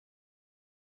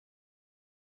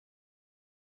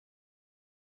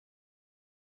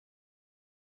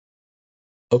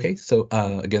Okay, so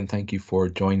again, thank you for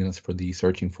joining us for the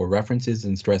Searching for References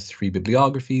and Stress-Free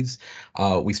Bibliographies.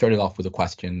 We started off with a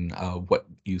question, what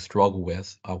you struggle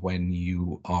with when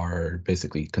you are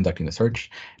basically conducting a search,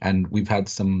 and we've had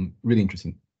some really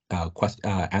interesting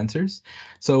answers.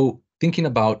 So thinking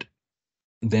about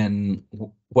then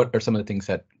what are some of the things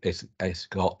that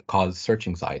cause search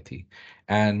anxiety?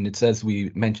 And it says,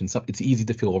 we mentioned it's easy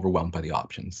to feel overwhelmed by the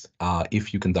options.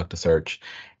 If you conduct a search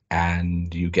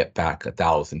and you get back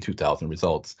 1,000, 2,000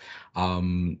 results.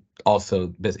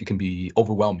 Also, it can be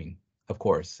overwhelming, of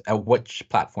course. At which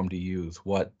platform do you use?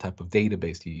 What type of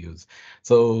database do you use?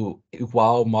 So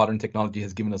while modern technology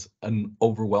has given us an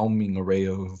overwhelming array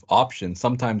of options,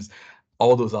 sometimes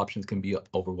all those options can be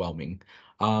overwhelming.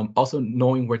 Also,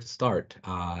 knowing where to start,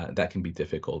 that can be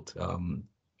difficult.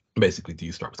 Basically, do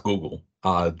you start with Google?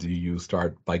 Do you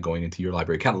start by going into your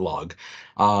library catalog?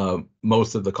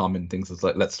 Most of the common things is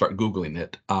let's start Googling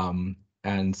it.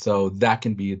 And so that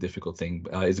can be a difficult thing.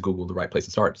 Is Google the right place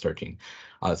to start searching?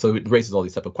 So it raises all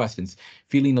these type of questions.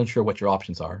 Feeling unsure what your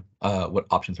options are, what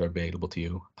options are available to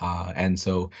you. And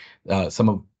so some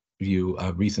of you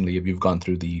recently, if you've gone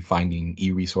through the finding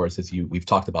e-resources, we've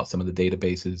talked about some of the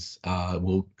databases.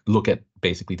 We'll look at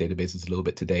basically databases a little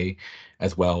bit today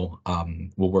as well.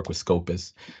 We'll work with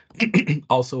Scopus.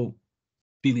 Also,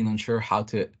 feeling unsure how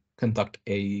to conduct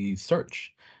a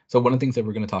search. So one of the things that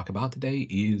we're going to talk about today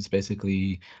is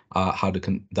basically how to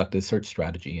conduct a search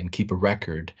strategy and keep a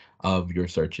record of your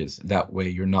searches. That way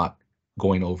you're not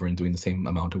going over and doing the same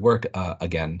amount of work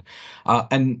again.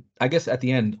 And I guess at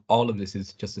the end, all of this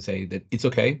is just to say that it's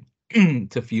okay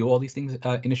to feel all these things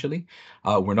initially.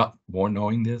 We're not born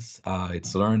knowing this.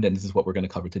 It's learned, and this is what we're going to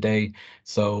cover today.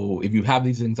 So if you have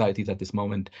these anxieties at this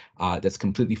moment, that's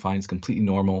completely fine. It's completely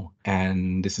normal.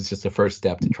 And this is just the first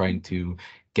step to trying to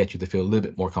get you to feel a little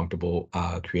bit more comfortable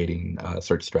creating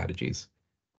search strategies.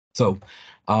 So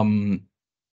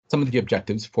some of the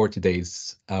objectives for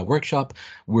today's workshop: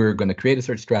 we're going to create a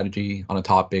search strategy on a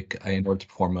topic in order to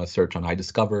perform a search on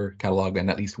iDiscover catalog and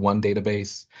at least one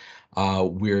database.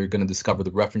 We're going to discover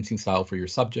the referencing style for your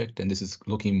subject, and this is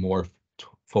looking more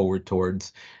forward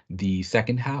towards the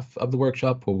second half of the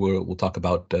workshop, where we'll talk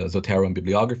about Zotero and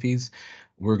bibliographies.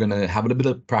 We're going to have a little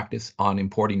bit of practice on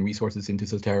importing resources into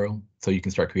Zotero, so you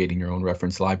can start creating your own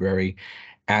reference library.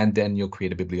 And then you'll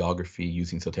create a bibliography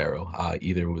using Zotero,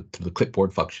 either through the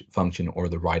clipboard function or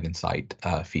the write in sight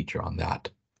feature on that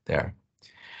there.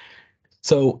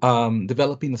 So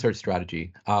developing the search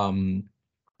strategy.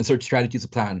 The search strategy is a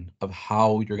plan of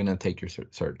how you're going to take your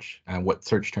search and what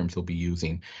search terms you'll be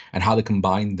using and how to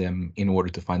combine them in order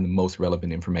to find the most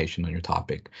relevant information on your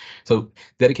topic. So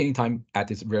dedicating time at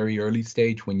this very early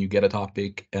stage when you get a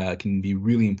topic can be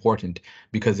really important,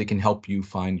 because it can help you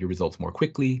find your results more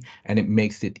quickly, and it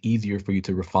makes it easier for you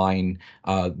to refine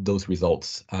those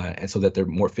results and so that they're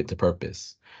more fit to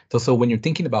purpose. So when you're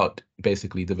thinking about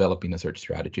basically developing a search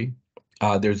strategy,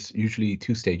 there's usually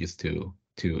two stages to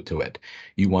it.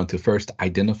 You want to first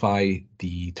identify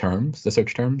the terms, the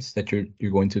search terms that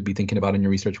you're going to be thinking about in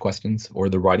your research questions or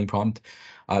the writing prompt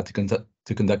to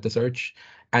conduct a search.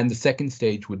 And the second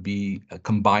stage would be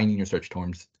combining your search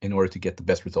terms in order to get the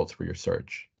best results for your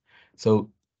search.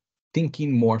 So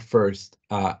thinking more first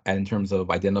in terms of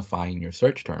identifying your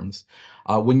search terms,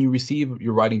 when you receive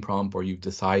your writing prompt or you've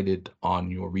decided on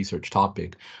your research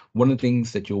topic, one of the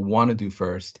things that you'll want to do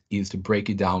first is to break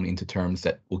it down into terms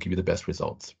that will give you the best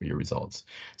results for your results.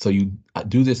 So you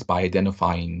do this by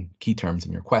identifying key terms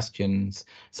in your questions.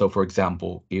 So for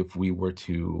example, if we were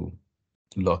to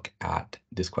look at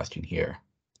this question here,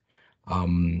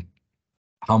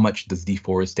 how much does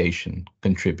deforestation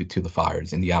contribute to the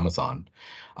fires in the Amazon?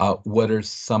 What are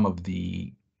some of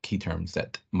the key terms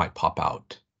that might pop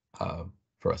out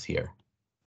for us here?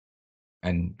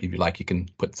 And if you like, you can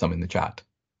put some in the chat.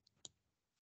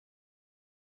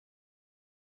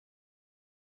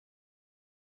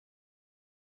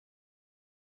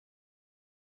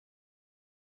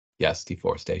 Yes,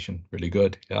 deforestation, really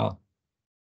good, yeah.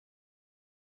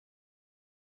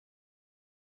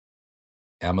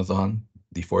 Amazon,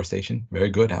 deforestation, very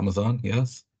good, Amazon,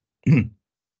 yes.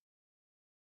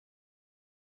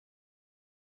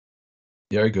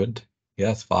 Very good,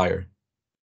 yes, fire.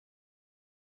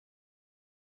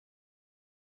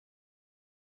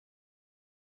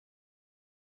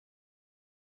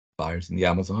 Fires in the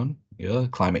Amazon, yeah,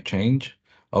 climate change,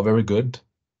 oh, very good.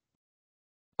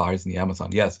 Fires in the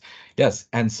Amazon, yes, yes,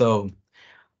 and so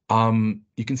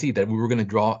you can see that we were going to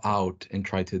draw out and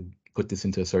try to put this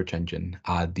into a search engine.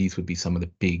 These would be some of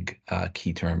the big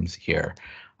key terms here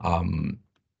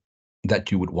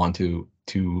that you would want to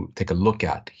take a look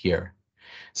at here.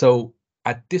 So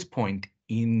at this point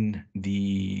in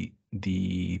the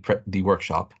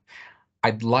workshop,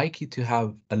 I'd like you to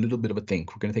have a little bit of a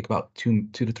think. We're going to take about two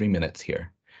to 3 minutes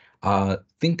here.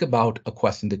 Think about a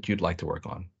question that you'd like to work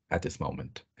on at this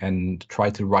moment and try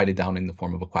to write it down in the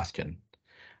form of a question.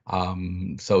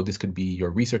 So this could be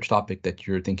your research topic that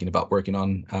you're thinking about working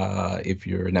on. If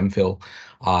you're an MPhil,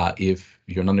 if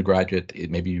you're an undergraduate,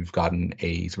 maybe you've gotten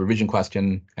a supervision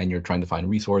question and you're trying to find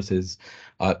resources.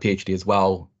 PhD as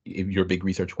well, if your big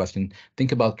research question,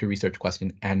 think about your research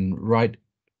question and write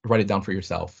it down for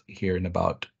yourself here in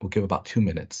we'll give about 2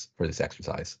 minutes for this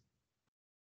exercise.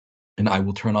 And I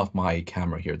will turn off my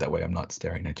camera here, that way I'm not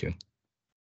staring at you.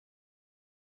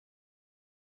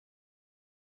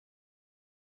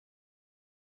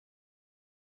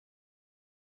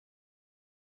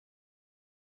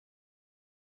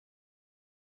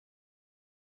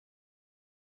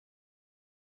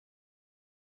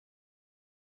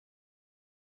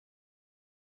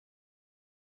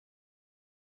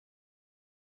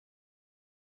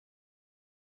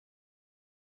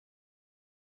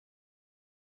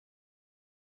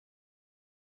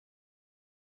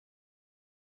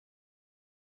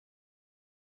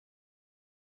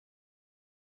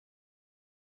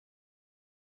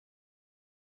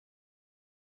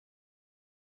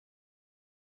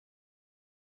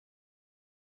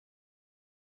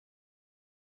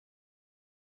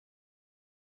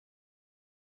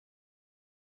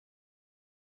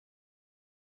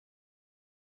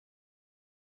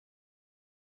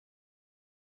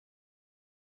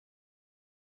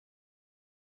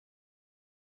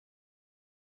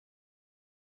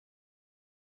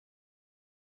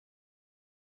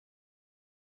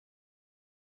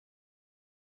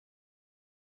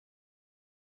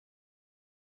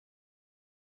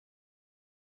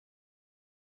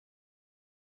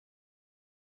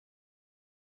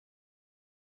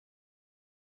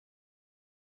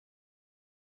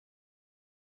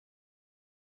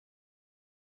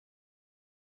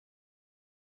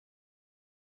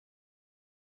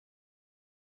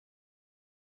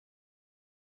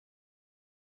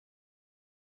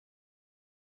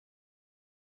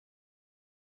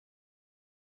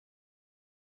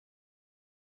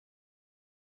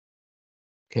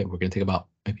 Okay, we're going to take about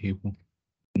maybe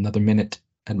another minute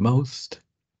at most.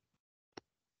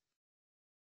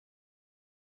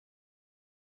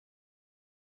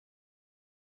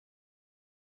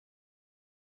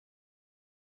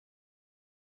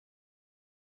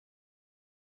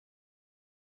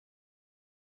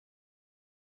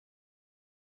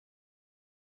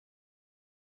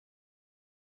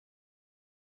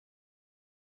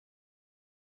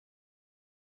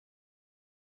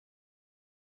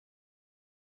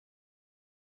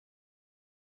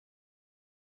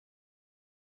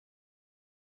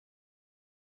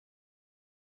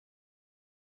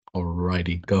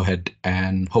 Alrighty, go ahead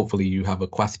and hopefully you have a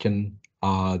question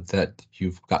that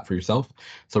you've got for yourself.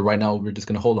 So right now we're just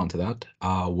going to hold on to that.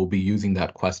 We'll be using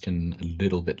that question a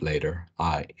little bit later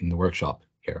in the workshop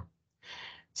here.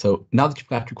 So now that you've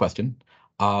got your question,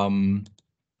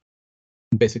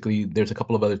 basically there's a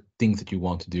couple of other things that you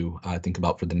want to do, think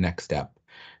about for the next step.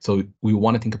 So we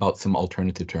want to think about some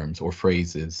alternative terms or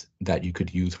phrases that you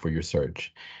could use for your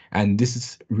search. And this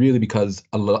is really because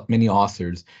many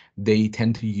authors, they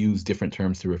tend to use different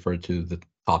terms to refer to the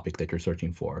topic that you're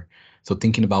searching for. So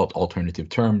thinking about alternative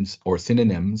terms or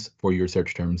synonyms for your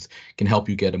search terms can help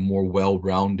you get a more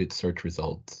well-rounded search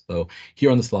result. So here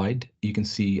on the slide, you can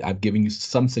see I've given you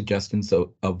some suggestions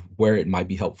of where it might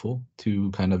be helpful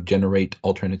to kind of generate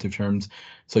alternative terms.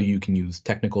 So you can use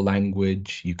technical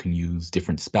language, you can use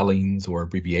different spellings or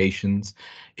abbreviations.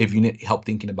 If you need help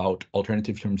thinking about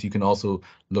alternative terms, you can also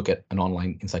look at an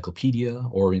online encyclopedia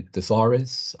or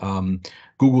thesaurus.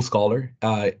 Google Scholar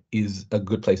is a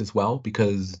good place as well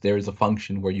because there is a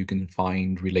function where you can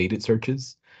find related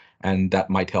searches, and that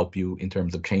might help you in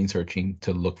terms of chain searching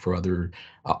to look for other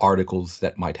articles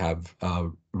that might have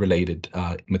related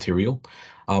material.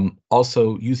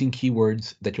 Also, using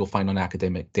keywords that you'll find on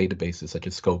academic databases such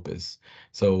as Scopus.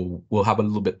 So we'll have a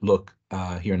little bit look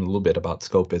here in a little bit about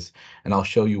Scopus, and I'll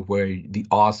show you where the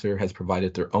author has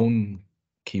provided their own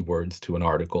keywords to an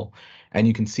article, and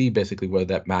you can see basically whether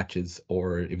that matches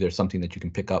or if there's something that you can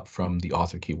pick up from the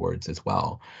author keywords as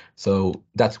well. So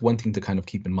that's one thing to kind of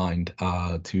keep in mind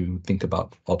to think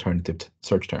about alternative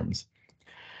search terms.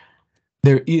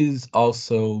 There is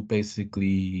also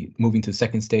basically moving to the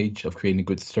second stage of creating a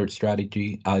good search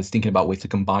strategy is thinking about ways to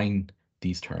combine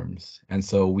these terms. And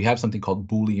so we have something called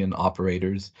Boolean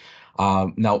operators.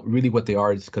 Now, really what they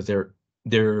are is because they're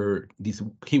they're these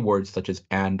keywords such as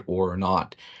and, or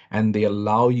not, and they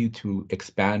allow you to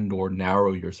expand or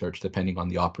narrow your search depending on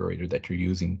the operator that you're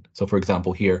using. So for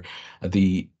example, here,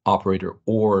 the operator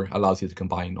or allows you to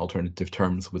combine alternative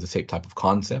terms with the same type of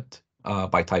concept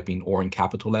by typing or in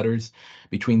capital letters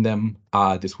between them.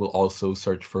 This will also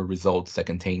search for results that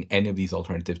contain any of these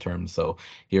alternative terms. So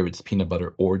here it's peanut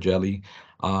butter or jelly.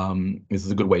 This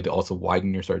is a good way to also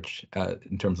widen your search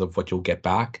in terms of what you'll get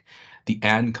back. The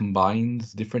and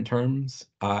combines different terms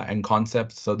and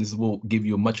concepts, so this will give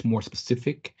you a much more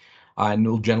specific, and it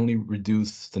will generally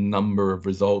reduce the number of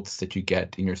results that you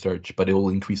get in your search, but it will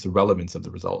increase the relevance of the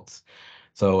results.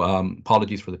 So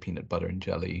apologies for the peanut butter and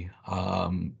jelly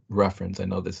reference. I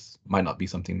know this might not be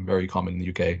something very common in the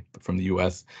UK, but from the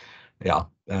US, yeah,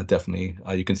 definitely.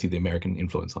 You can see the American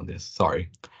influence on this. Sorry.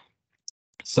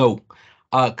 So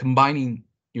combining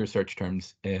your search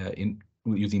terms in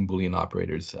using Boolean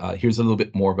operators, here's a little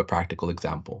bit more of a practical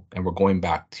example. And we're going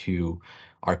back to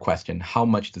our question, how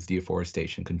much does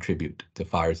deforestation contribute to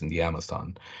fires in the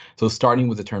Amazon? So starting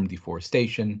with the term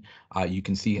deforestation, you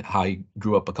can see how I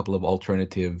drew up a couple of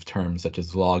alternative terms such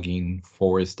as logging,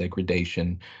 forest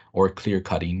degradation, or clear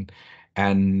cutting.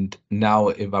 And now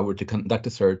if I were to conduct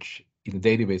a search in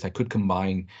the database, I could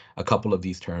combine a couple of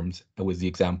these terms with the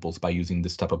examples by using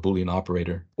this type of Boolean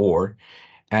operator, or,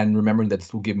 and remembering that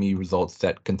this will give me results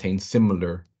that contain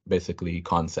similar, basically,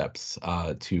 concepts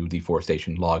to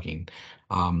deforestation logging.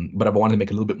 But if I wanted to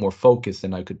make it a little bit more focused,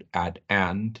 then I could add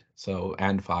and, so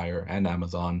and fire and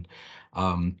Amazon.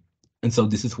 And so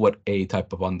this is what a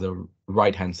type of on the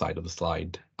right-hand side of the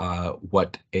slide,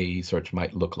 what a search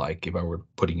might look like if I were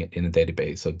putting it in a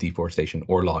database. So deforestation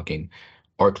or logging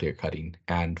or clear cutting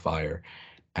and fire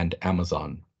and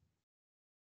Amazon.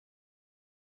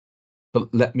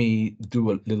 But let me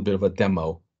do a little bit of a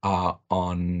demo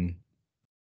on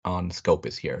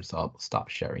Scopus here. So I'll stop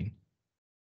sharing.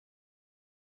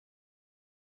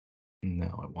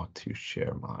 Now I want to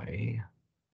share my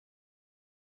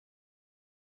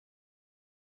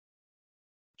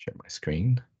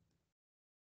screen.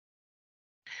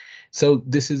 So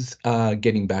this is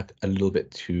getting back a little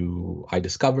bit to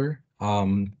iDiscover.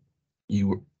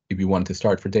 If you want to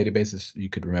start for databases, you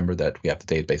could remember that we have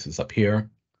the databases up here.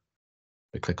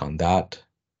 We click on that.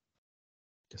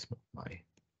 Just move my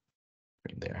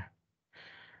screen there.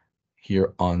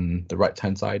 Here on the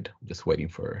right-hand side, I'm just waiting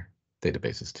for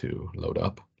databases to load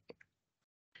up.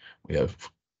 We have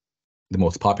the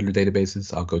most popular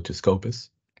databases. I'll go to Scopus.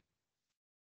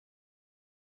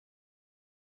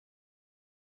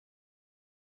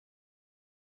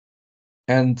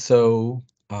 And so,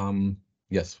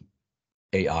 yes,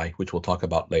 AI, which we'll talk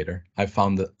about later. I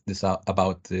found this out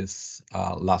about this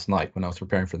last night when I was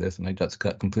preparing for this, and I just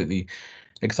got completely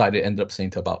excited. Ended up staying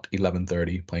till about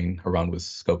 11:30 playing around with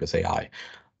Scopus AI.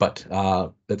 But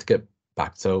let's get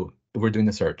back. So we're doing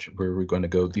a search where we're going to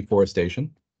go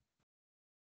deforestation.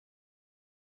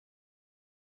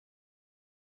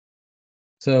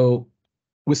 So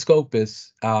with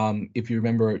Scopus, if you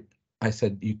remember, I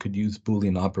said you could use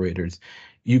Boolean operators.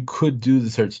 You could do the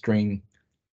search string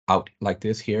out like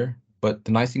this here, but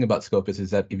the nice thing about Scopus is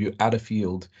that if you add a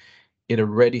field, it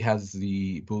already has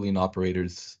the Boolean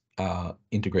operators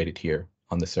integrated here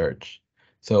on the search.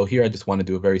 So here I just want to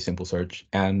do a very simple search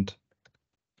and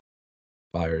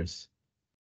fires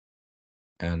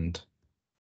and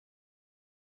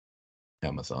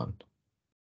Amazon.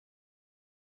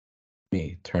 Let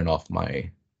me turn off my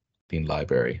Bean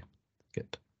library.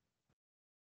 Good.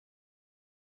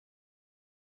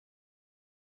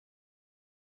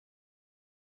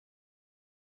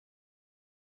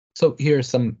 So here are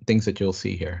some things that you'll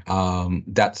see here.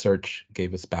 That search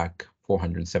gave us back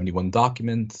 471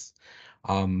 documents.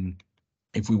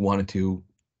 If we wanted to,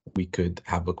 we could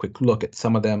have a quick look at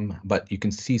some of them, but you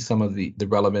can see some of the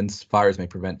relevance. Fires may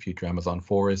prevent future Amazon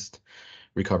forest,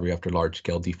 recovery after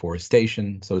large-scale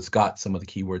deforestation. So it's got some of the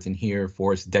keywords in here: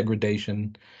 forest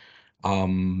degradation,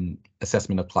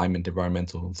 assessment of climate,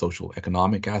 environmental, and social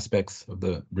economic aspects of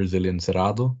the Brazilian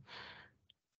Cerrado.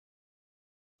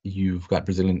 You've got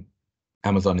Brazilian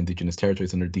Amazon indigenous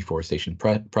territories under deforestation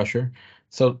pressure.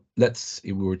 So let's,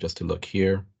 if we were just to look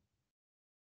here.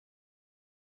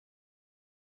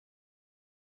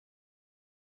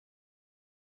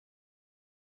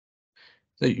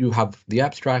 So you have the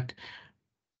abstract.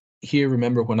 Here,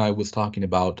 remember when I was talking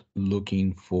about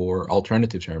looking for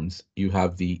alternative terms, you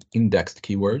have the indexed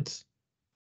keywords.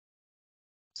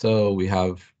 So we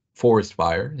have forest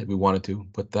fire, if we wanted to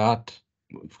put that.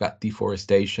 We've got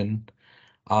deforestation.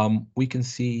 We can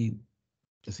see,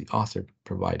 does the author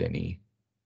provide any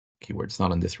keywords?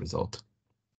 Not on this result.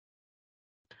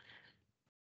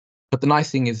 But the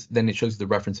nice thing is then it shows you the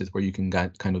references where you can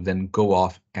kind of then go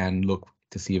off and look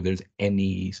to see if there's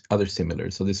any other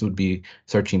similar. So this would be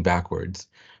searching backwards,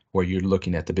 where you're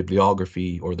looking at the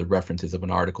bibliography or the references of an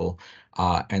article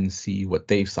and see what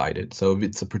they've cited. So if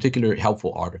it's a particular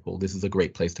helpful article, this is a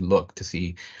great place to look to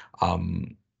see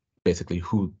basically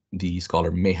who the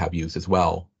scholar may have used as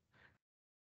well.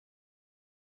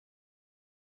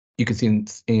 You can see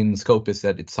in Scopus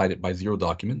that it's cited by 0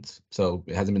 documents, so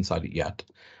it hasn't been cited yet.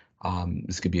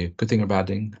 This could be a good thing or bad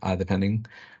thing, depending.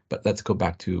 But let's go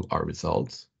back to our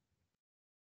results.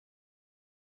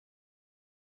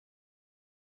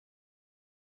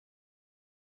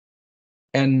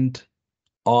 And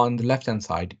on the left-hand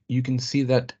side, you can see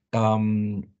that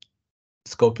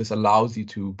Scopus allows you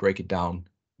to break it down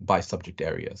by subject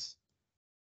areas.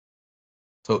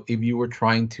 So if you were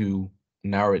trying to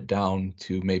narrow it down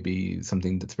to maybe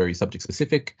something that's very subject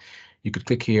specific, you could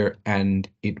click here and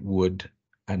it would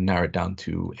narrow it down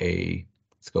to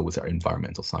let's go with our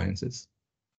environmental sciences.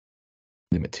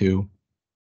 Limit 2.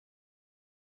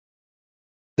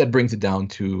 That brings it down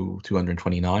to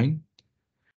 229.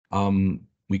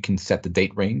 We can set the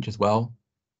date range as well.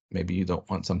 Maybe you don't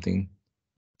want something,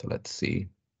 so let's see,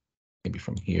 maybe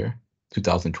from here,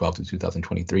 2012 to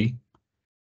 2023.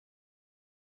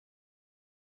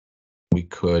 We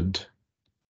could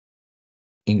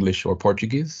English or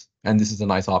Portuguese, and this is a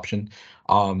nice option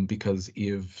because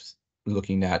if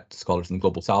looking at scholars in the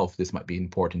Global South, this might be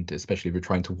important, especially if you're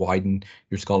trying to widen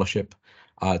your scholarship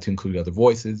to include other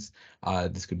voices.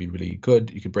 This could be really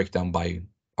good. You could break it down by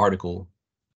article,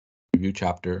 review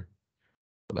chapter.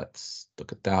 Let's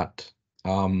look at that.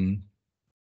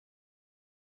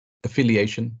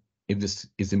 Affiliation, if this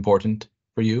is important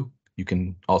for you, you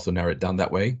can also narrow it down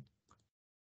that way.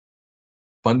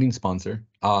 Funding sponsor.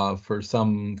 For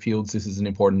some fields, this is an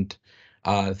important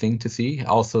thing to see.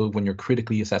 Also, when you're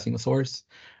critically assessing a source,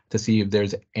 to see if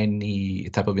there's any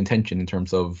type of intention in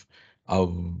terms of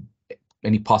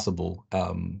any possible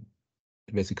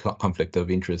basic conflict of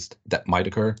interest that might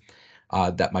occur.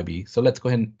 That might be. So let's go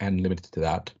ahead and limit it to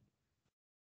that.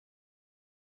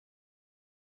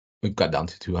 We've got down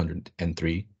to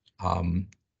 203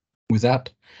 with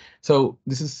that. So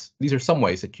these are some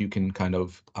ways that you can kind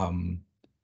of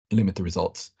limit the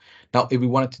results. Now, if we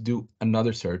wanted to do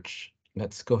another search,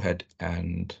 let's go ahead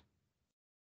and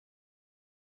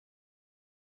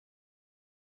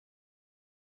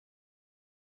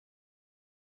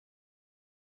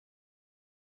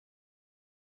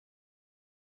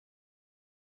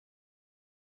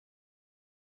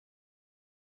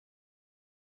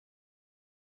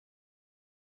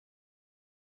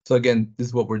so again, this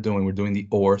is what we're doing. We're doing the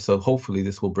OR. So hopefully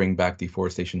this will bring back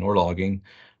deforestation or logging.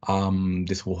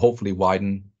 This will hopefully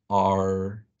widen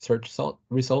our search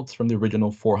results from the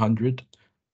original 400.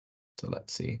 So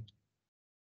let's see.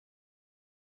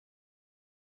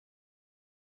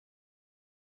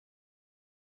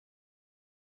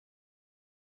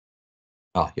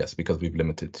 Yes, because we've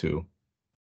limited to.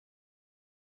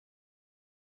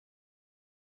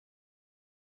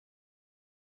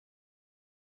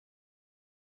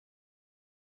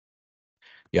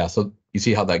 Yeah, so you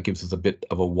see how that gives us a bit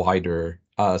of a wider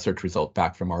search result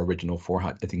back from our original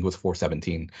 400. I think it was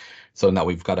 417. So now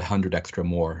we've got 100 extra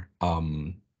more,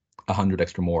 100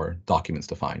 extra more documents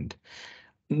to find.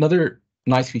 Another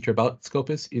nice feature about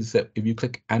Scopus is that if you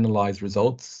click Analyze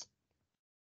Results,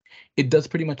 it does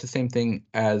pretty much the same thing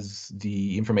as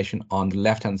the information on the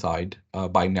left-hand side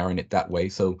by narrowing it that way.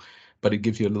 So, but it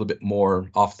gives you a little bit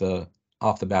more off the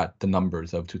bat, the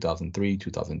numbers of 2003,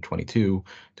 2022,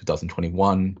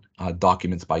 2021,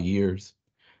 documents by years.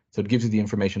 So it gives you the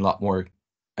information a lot more,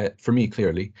 for me,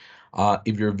 clearly.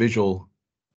 If you're a visual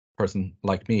person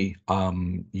like me,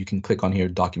 you can click on here,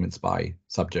 documents by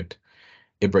subject.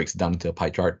 It breaks it down into a pie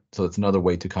chart. So it's another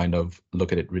way to kind of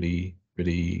look at it really,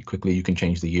 really quickly. You can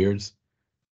change the years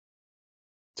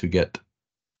to get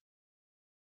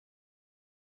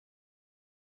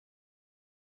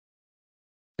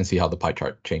and see how the pie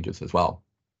chart changes as well.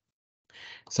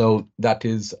 So that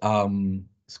is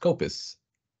Scopus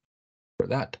for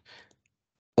that.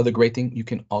 Other great thing, you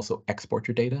can also export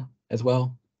your data as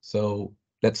well. So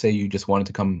let's say you just wanted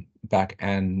to come back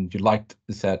and you liked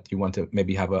the set, you want to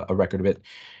maybe have a record of it.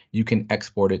 You can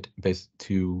export it based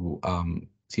to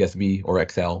CSV or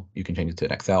Excel. You can change it to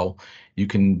an Excel. You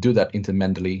can do that into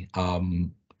Mendeley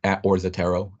or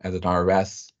Zotero as an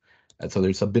RS. And so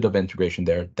there's a bit of integration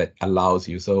there that allows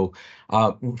you. So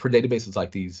for databases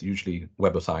like these, usually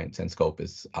Web of Science and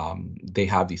Scopus, they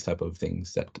have these type of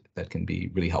things that can be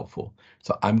really helpful.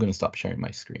 So I'm going to stop sharing my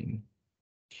screen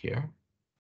here.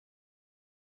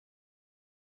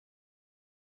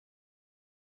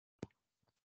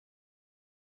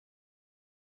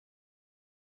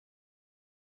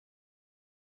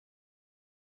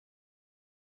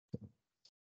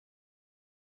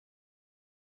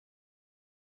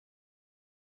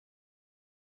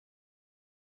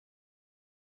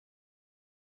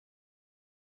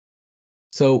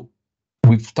 So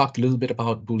we've talked a little bit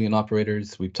about Boolean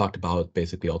operators. We've talked about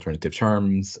basically alternative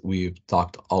terms. We've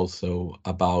talked also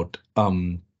about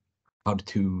how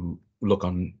to look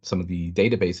on some of the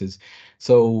databases.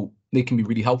 So they can be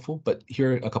really helpful, but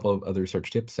here are a couple of other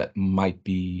search tips that might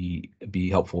be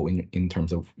helpful in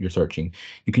terms of your searching.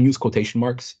 You can use quotation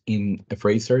marks in a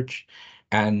phrase search,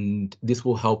 and this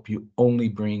will help you only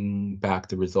bring back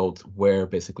the results where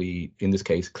basically, in this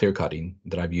case, clear cutting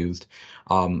that I've used,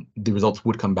 the results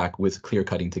would come back with clear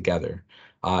cutting together.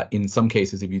 In some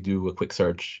cases, if you do a quick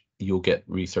search, you'll get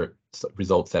research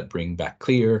results that bring back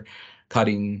clear,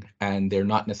 cutting, and they're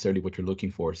not necessarily what you're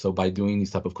looking for. So by doing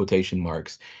these type of quotation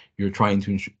marks, you're trying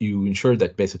to ensure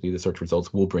that basically the search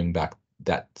results will bring back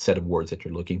that set of words that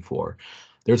you're looking for.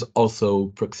 There's also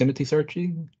proximity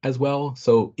searching as well.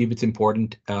 So if it's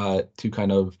important to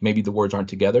kind of, maybe the words aren't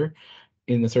together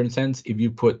in a certain sense, if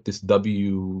you put this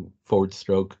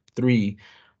W/3,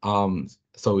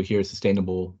 so here's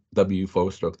sustainable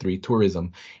W/3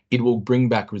 tourism, it will bring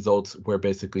back results where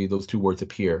basically those two words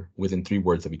appear within 3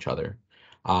 words of each other.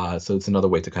 So it's another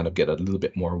way to kind of get a little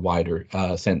bit more wider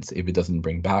sense if it doesn't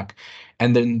bring back.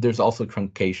 And then there's also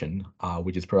truncation,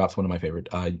 which is perhaps one of my favorite,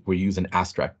 where you use an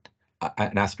asterisk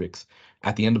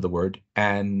at the end of the word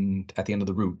and at the end of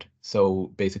the root.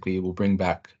 So basically it will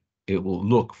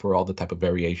look for all the type of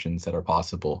variations that are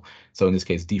possible. So in this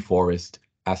case, deforest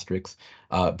asterisk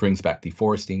brings back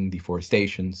deforesting,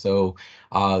 deforestation. So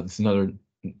it's another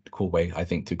cool way, I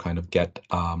think, to kind of get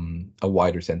a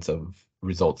wider sense of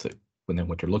results within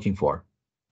what you're looking for.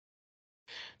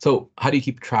 So how do you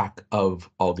keep track of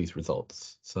all these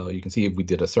results? So you can see if we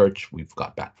did a search, we've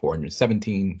got back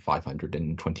 417,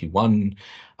 521.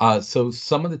 So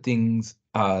some of the things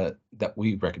that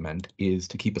we recommend is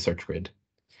to keep a search grid.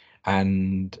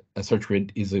 And a search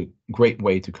grid is a great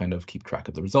way to kind of keep track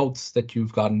of the results that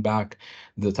you've gotten back,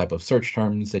 the type of search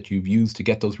terms that you've used to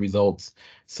get those results.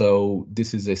 So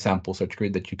this is a sample search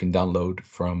grid that you can download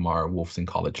from our Wolfs in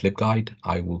College LibGuide.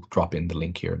 I will drop in the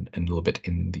link here in a little bit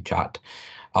in the chat.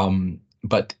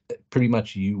 But pretty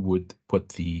much you would put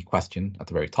the question at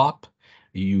the very top.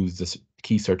 You use the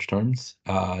key search terms,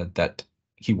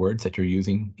 keywords that you're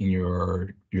using in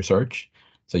your search.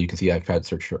 So you can see I've had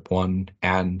search term 1,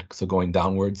 and so going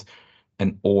downwards,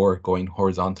 and or going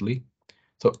horizontally.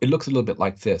 So it looks a little bit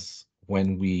like this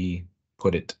when we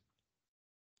put it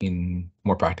in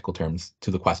more practical terms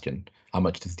to the question, how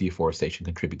much does deforestation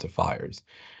contribute to fires?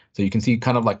 So you can see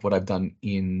kind of like what I've done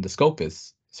in the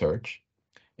Scopus search.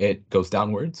 It goes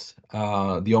downwards.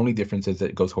 The only difference is that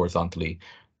it goes horizontally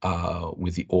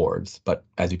with the orbs. But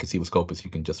as you can see with Scopus, you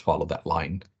can just follow that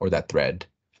line or that thread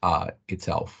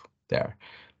itself there.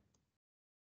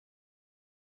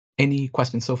 Any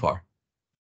questions so far?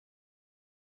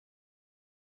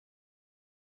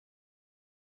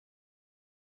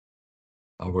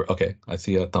 We're okay. I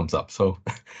see a thumbs up. So,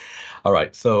 all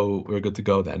right. So we're good to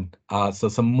go then. So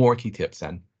some more key tips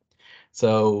then.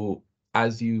 So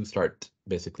as you start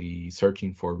basically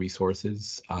searching for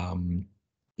resources,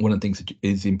 one of the things that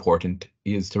is important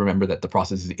is to remember that the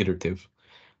process is iterative.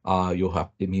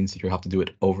 It means that you'll have to do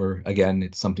it over again.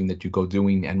 It's something that you go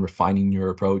doing and refining your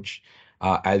approach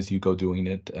as you go doing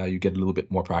it. You get a little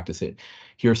bit more practice.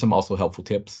 Here are some also helpful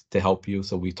tips to help you.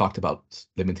 So we talked about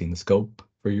limiting the scope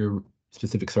for your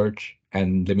specific search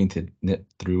and limiting it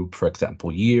through, for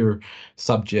example, year,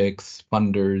 subjects,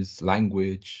 funders,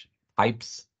 language,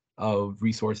 types of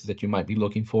resources that you might be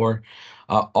looking for.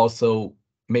 Also,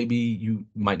 maybe you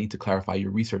might need to clarify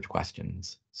your research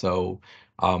questions. So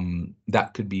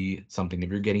that could be something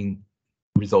if you're getting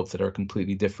results that are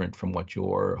completely different from what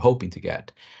you're hoping to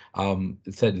get.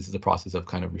 Instead, this is a process of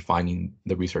kind of refining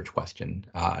the research question.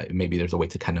 Maybe there's a way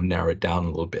to kind of narrow it down a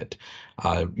little bit.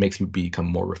 It makes you become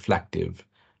more reflective.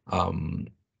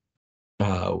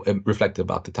 Reflect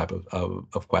about the type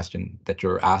of question that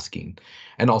you're asking.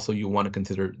 And also you want to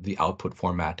consider the output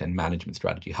format and management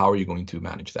strategy. How are you going to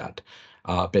manage that?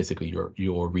 Basically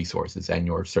your resources and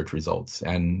your search results,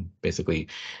 and basically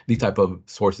the type of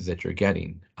sources that you're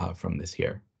getting from this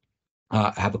here.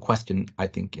 I have a question, I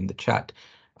think, in the chat.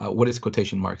 What is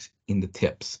quotation marks in the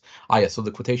tips? Yeah, so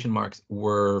the quotation marks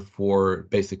were for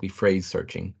basically phrase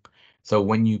searching. So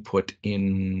when you put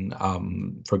in,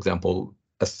 for example,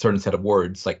 a certain set of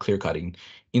words like clear cutting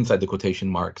inside the quotation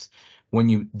marks, when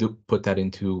you do put that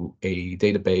into a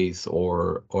database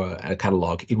or a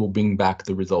catalog, it will bring back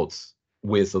the results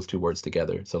with those 2 words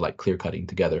together. So like clear cutting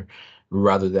together,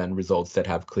 rather than results that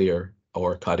have clear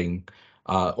or cutting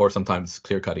or sometimes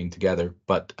clear cutting together.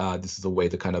 But this is a way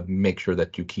to kind of make sure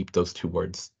that you keep those 2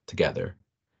 words together.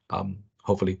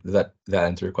 Hopefully, does that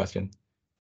answer your question?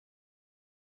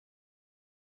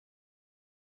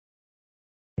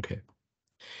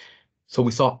 So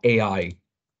we saw AI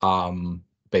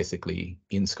basically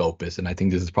in Scopus, and I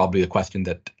think this is probably a question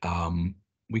that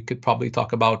we could probably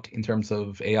talk about in terms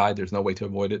of AI. There's no way to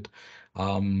avoid it.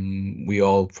 We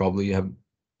all probably have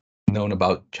known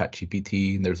about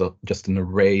ChatGPT, and there's just an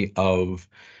array of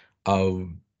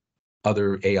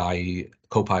other AI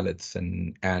co-pilots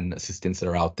and assistants that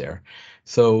are out there.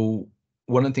 So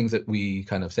one of the things that we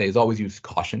kind of say is always use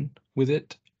caution with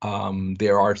it.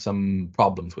 There are some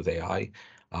problems with AI,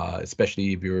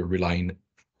 especially if you're relying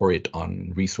for it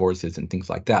on resources and things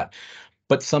like that.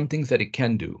 But some things that it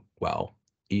can do well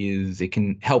is it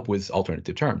can help with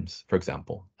alternative terms. For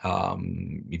example,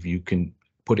 if you can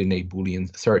put in a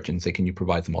Boolean search and say, can you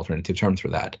provide some alternative terms for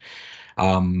that?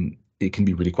 It can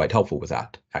be really quite helpful with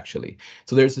that, actually.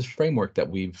 So there's this framework that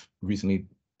we've recently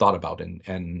thought about,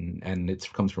 and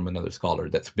it comes from another scholar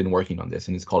that's been working on this,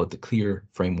 and it's called the CLEAR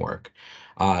framework.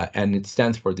 And it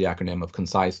stands for the acronym of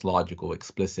concise, logical,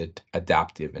 explicit,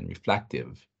 adaptive, and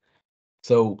reflective.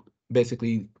 So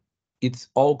basically, it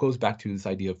all goes back to this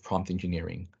idea of prompt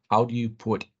engineering. How do you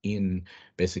put in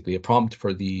basically a prompt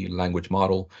for the language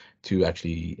model to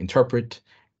actually interpret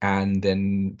and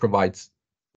then provides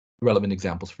relevant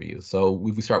examples for you. So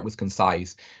we start with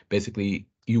concise. Basically,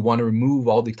 you want to remove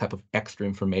all the type of extra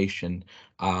information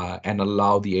and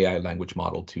allow the AI language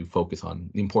model to focus on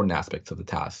the important aspects of the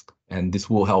task. And this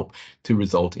will help to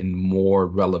result in more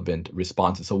relevant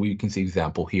responses. So we can see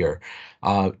example here.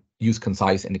 Use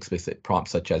concise and explicit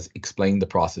prompts such as explain the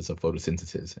process of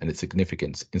photosynthesis and its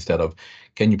significance instead of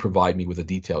can you provide me with a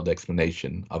detailed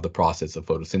explanation of the process of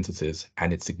photosynthesis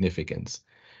and its significance.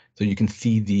 So you can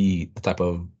see the type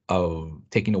of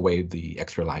taking away the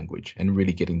extra language and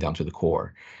really getting down to the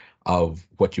core of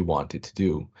what you want it to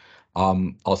do.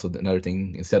 Also, another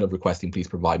thing, instead of requesting, please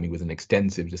provide me with an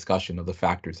extensive discussion of the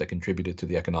factors that contributed to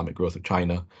the economic growth of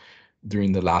China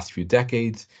during the last few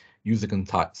decades, use a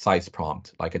concise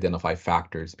prompt, like identify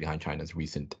factors behind China's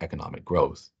recent economic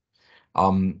growth.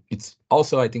 It's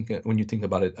also, I think, when you think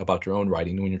about it, about your own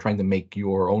writing, when you're trying to make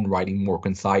your own writing more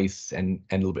concise and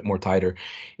a little bit more tighter,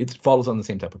 it follows on the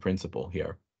same type of principle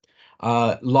here.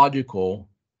 Logical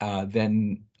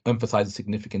then emphasizes the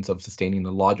significance of sustaining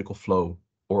a logical flow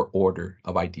or order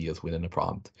of ideas within a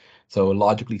prompt. So a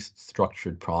logically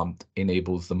structured prompt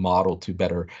enables the model to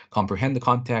better comprehend the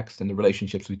context and the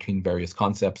relationships between various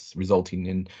concepts, resulting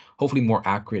in hopefully more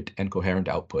accurate and coherent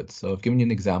outputs. So I've given you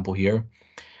an example here.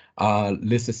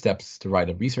 List the steps to write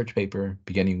a research paper,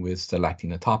 beginning with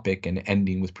selecting a topic and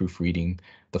ending with proofreading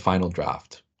the final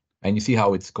draft. And you see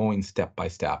how it's going step by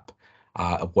step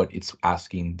of what it's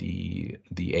asking the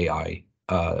AI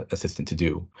assistant to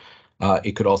do.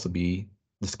 It could also be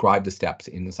describe the steps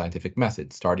in the scientific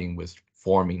method, starting with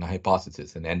forming a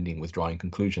hypothesis and ending with drawing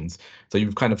conclusions. So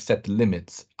you've kind of set the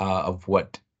limits of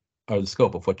what, or the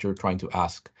scope of what you're trying to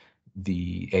ask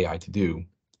the AI to do.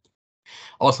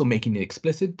 Also making it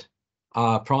explicit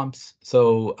prompts.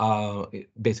 So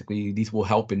basically, these will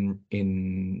help in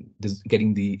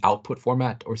getting the output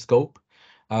format or scope,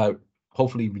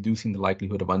 hopefully reducing the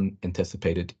likelihood of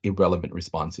unanticipated irrelevant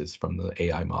responses from the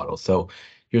AI model. So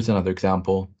here's another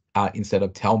example. Instead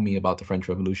of tell me about the French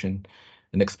Revolution,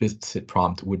 an explicit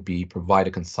prompt would be provide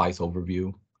a concise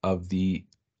overview of the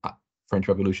French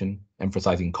Revolution,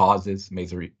 emphasizing causes,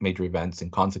 major events, and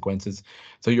consequences.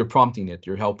 So you're prompting it,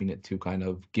 you're helping it to kind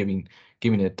of giving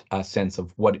it a sense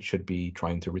of what it should be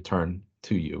trying to return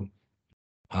to you.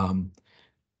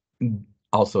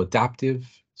 Also adaptive.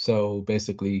 So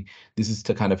basically, this is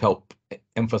to kind of help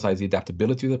emphasize the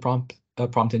adaptability of the prompt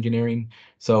engineering.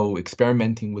 So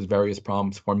experimenting with various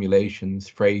prompts, formulations,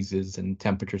 phrases, and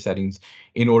temperature settings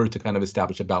in order to kind of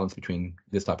establish a balance between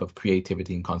this type of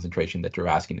creativity and concentration that you're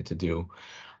asking it to do.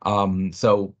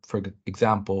 So for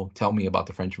example, tell me about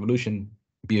the French Revolution,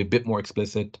 be a bit more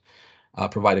explicit,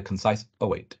 provide a concise,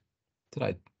 I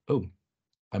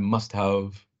must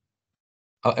have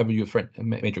review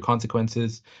major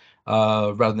consequences,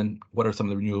 rather than what are some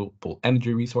of the renewable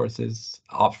energy resources,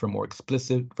 opt for a more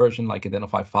explicit version, like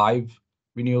identify 5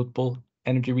 renewable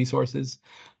energy resources.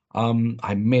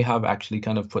 I may have actually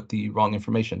kind of put the wrong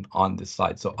information on this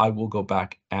slide, so I will go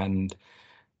back and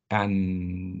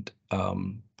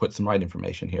put some right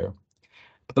information here.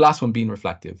 But the last one being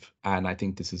reflective, and I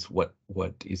think this is what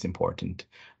is important.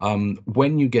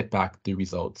 When you get back the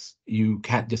results, you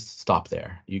can't just stop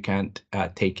there. You can't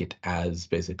take it as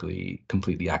basically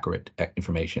completely accurate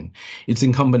information. It's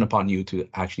incumbent upon you to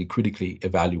actually critically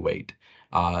evaluate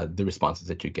the responses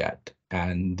that you get,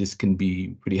 and this can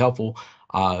be pretty helpful.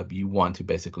 You want to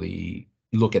basically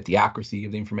look at the accuracy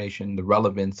of the information, the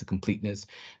relevance, the completeness.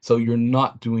 So you're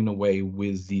not doing away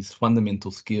with these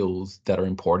fundamental skills that are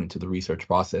important to the research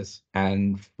process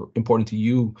and important to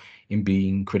you in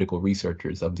being critical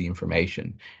researchers of the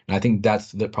information. And I think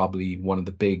that's probably one of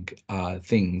the big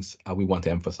things we want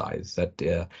to emphasize,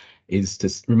 that is to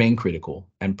remain critical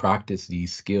and practice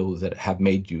these skills that have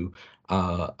made you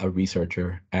a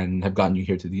researcher and have gotten you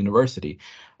here to the university.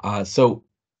 So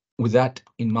with that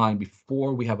in mind,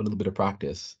 before we have a little bit of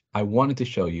practice, I wanted to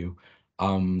show you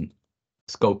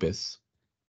Scopus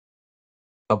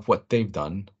of what they've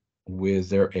done with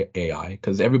their AI,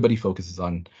 because everybody focuses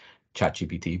on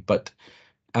ChatGPT, but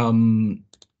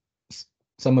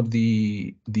some of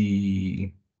the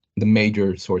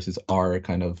major sources are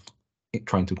kind of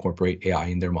trying to incorporate AI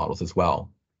in their models as well.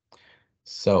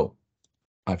 So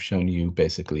I've shown you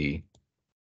basically,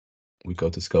 we go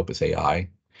to Scopus AI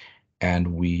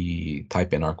and we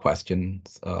type in our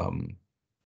questions. Oh,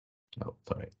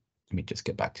 sorry. Let me just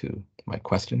get back to my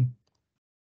question.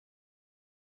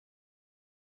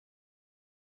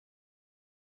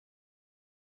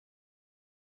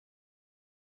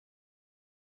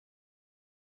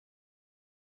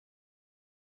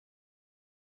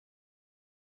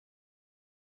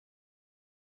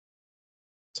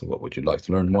 So what would you like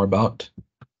to learn more about?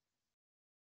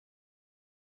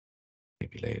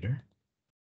 Maybe later.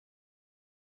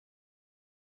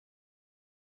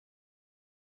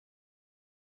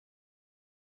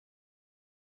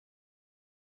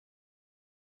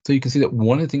 So you can see that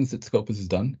one of the things that Scopus has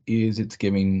done is it's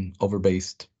giving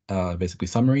overbased, basically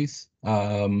summaries,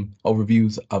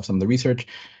 overviews of some of the research.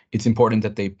 It's important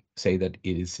that they say that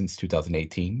it is since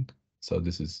 2018. So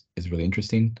this is really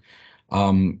interesting.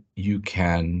 You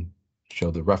can show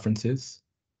the references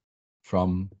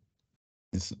from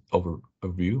this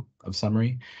overview of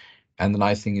summary. And the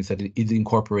nice thing is that it is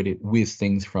incorporated with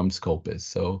things from Scopus.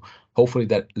 So hopefully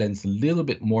that lends a little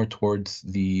bit more towards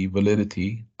the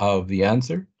validity of the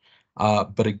answer.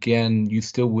 But again, you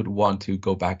still would want to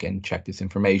go back and check this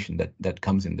information that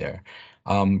comes in there.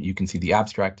 You can see the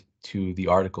abstract to the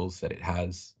articles that it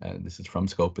has. This is from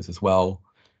Scopus as well.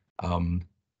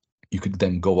 You could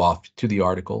then go off to the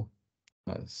article.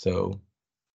 So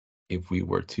if we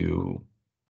were to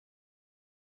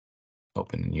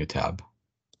open a new tab,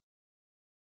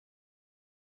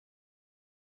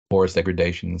 forest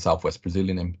degradation in Southwest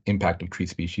Brazilian impact of tree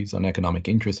species on economic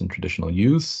interest and traditional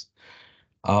use.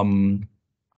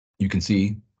 You can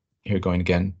see here, going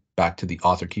again back to the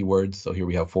author keywords. So here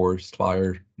we have forest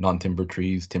fire, non-timber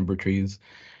trees, timber trees.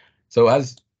 So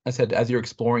as I said, as you're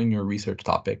exploring your research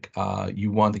topic,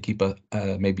 you want to keep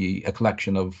maybe a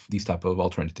collection of these type of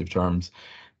alternative terms.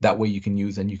 That way you can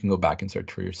use and you can go back and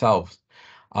search for yourselves.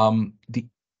 The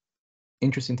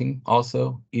interesting thing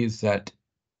also is that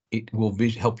it will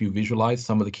help you visualize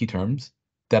some of the key terms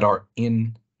that are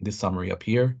in this summary up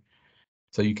here.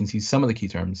 So you can see some of the key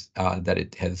terms that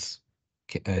it has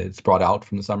it's brought out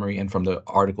from the summary and from the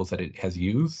articles that it has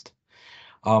used.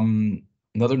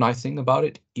 Another nice thing about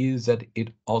it is that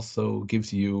it also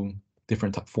gives you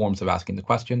different forms of asking the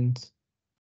questions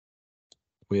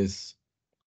with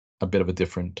a bit of a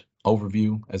different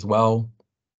overview as well.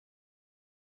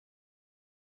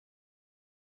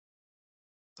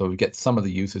 So we get some of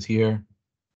the uses here.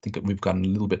 I think we've gotten a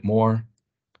little bit more.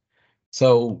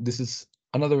 So this is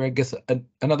another, I guess,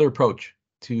 another approach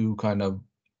to kind of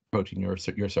approaching your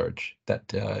search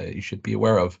that you should be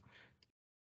aware of.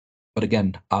 But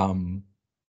again,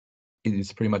 it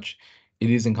is pretty much, it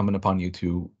is incumbent upon you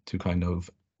to kind of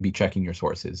be checking your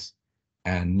sources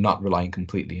and not relying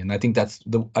completely. And I think that's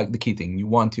the key thing. You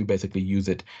want to basically use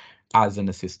it as an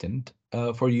assistant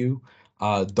for you.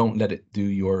 Don't let it do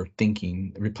your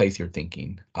thinking, replace your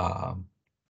thinking.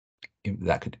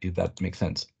 If that makes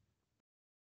sense.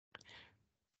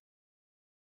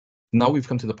 Now we've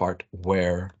come to the part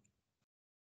where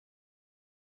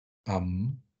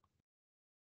you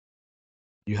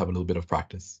have a little bit of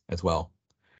practice as well.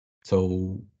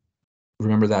 So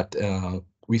remember that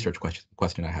research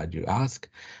question I had you ask.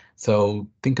 So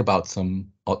think about some,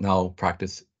 now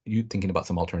practice you thinking about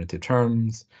some alternative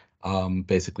terms.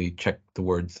 Basically check the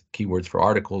keywords for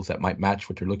articles that might match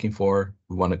what you're looking for.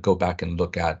 We want to go back and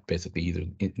look at basically either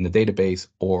in the database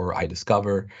or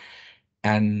iDiscover,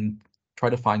 and try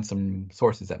to find some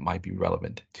sources that might be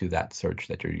relevant to that search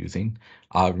that you're using.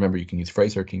 Remember, you can use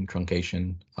phrase searching,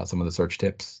 truncation, some of the search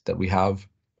tips that we have.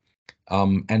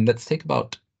 And let's take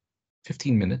about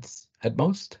 15 minutes at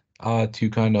most to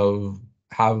kind of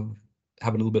have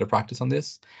a little bit of practice on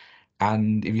this.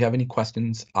 And if you have any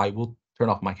questions, I will turn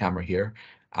off my camera here,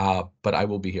 but I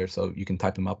will be here, so you can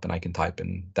type them up and I can type,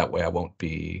 and that way I won't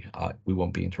be we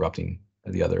won't be interrupting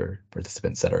the other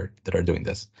participants that are doing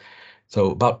this.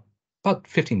 So about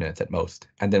 15 minutes at most,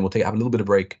 and then we'll have a little bit of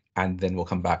break, and then we'll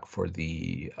come back for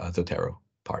the Zotero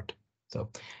part. So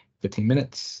 15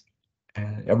 minutes.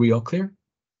 Are we all clear?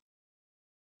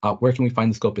 Where can we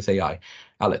find the Scopus AI?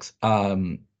 Alex,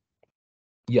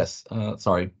 yes,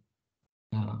 sorry.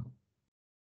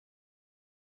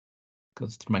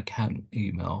 Goes to my CAN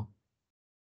email.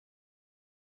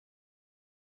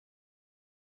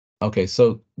 Okay,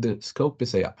 so the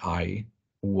Scopus AI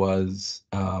was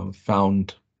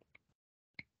found.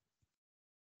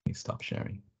 Let me stop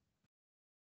sharing.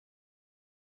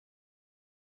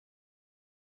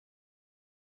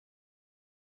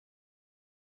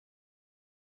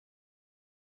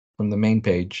 From the main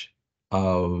page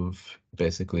of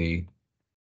basically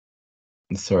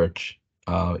the search,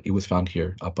 it was found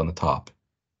here up on the top,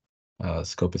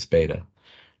 Scopus Beta.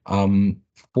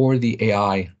 For the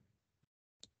AI,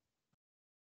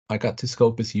 I got to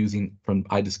Scopus using from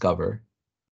iDiscover.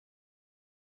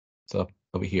 So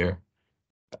over here,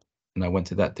 and I went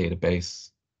to that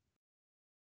database.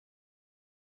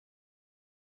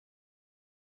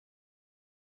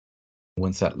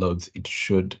 Once that loads, it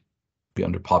should be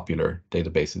under popular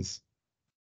databases.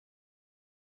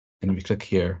 And if you click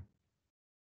here,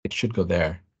 it should go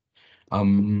there.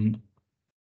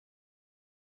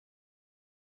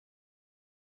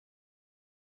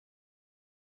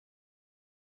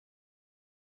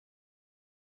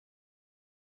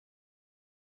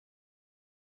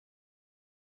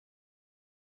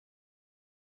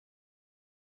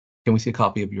 Can we see a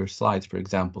copy of your slides for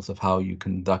examples of how you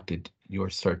conducted your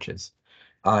searches?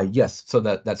 Yes, so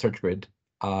that search grid,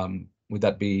 would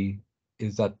that be,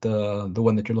 is that the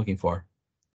one that you're looking for?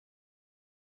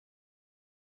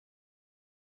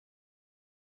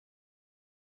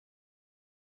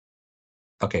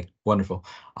 Okay, wonderful.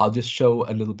 I'll just show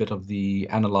a little bit of the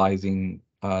analyzing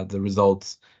the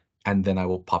results, and then I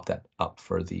will pop that up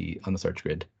for on the search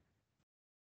grid.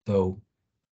 So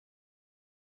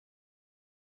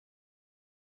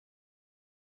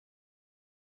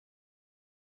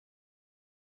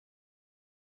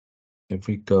if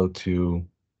we go to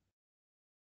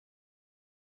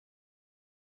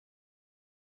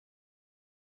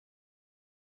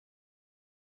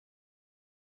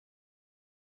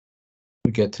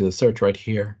we get to the search right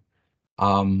here,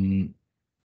 right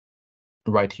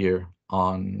here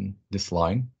on this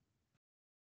line,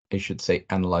 it should say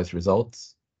analyze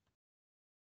results.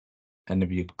 And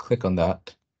if you click on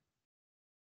that,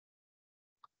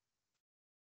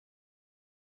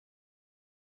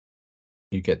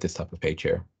 you get this type of page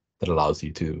here that allows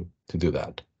you to do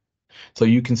that. So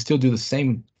you can still do the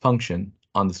same function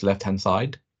on this left-hand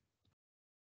side,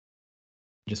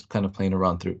 just kind of playing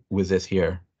around with this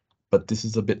here, but this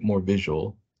is a bit more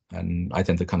visual, and I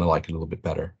tend to kind of like it a little bit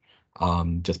better,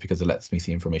 just because it lets me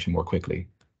see information more quickly.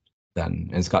 And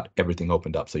it's got everything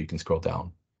opened up so you can scroll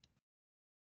down.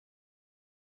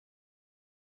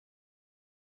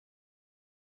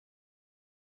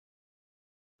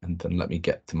 And then let me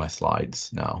get to my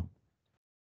slides now.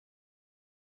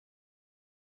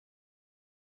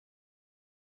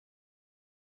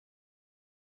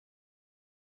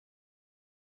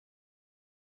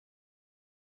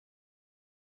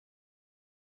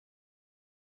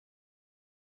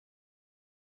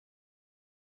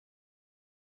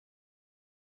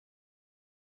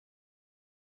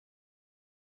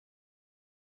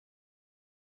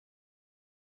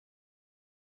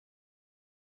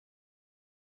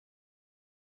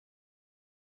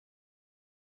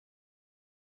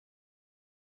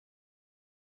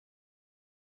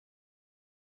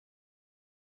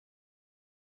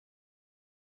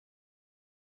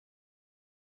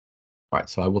 All right,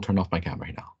 so I will turn off my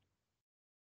camera now.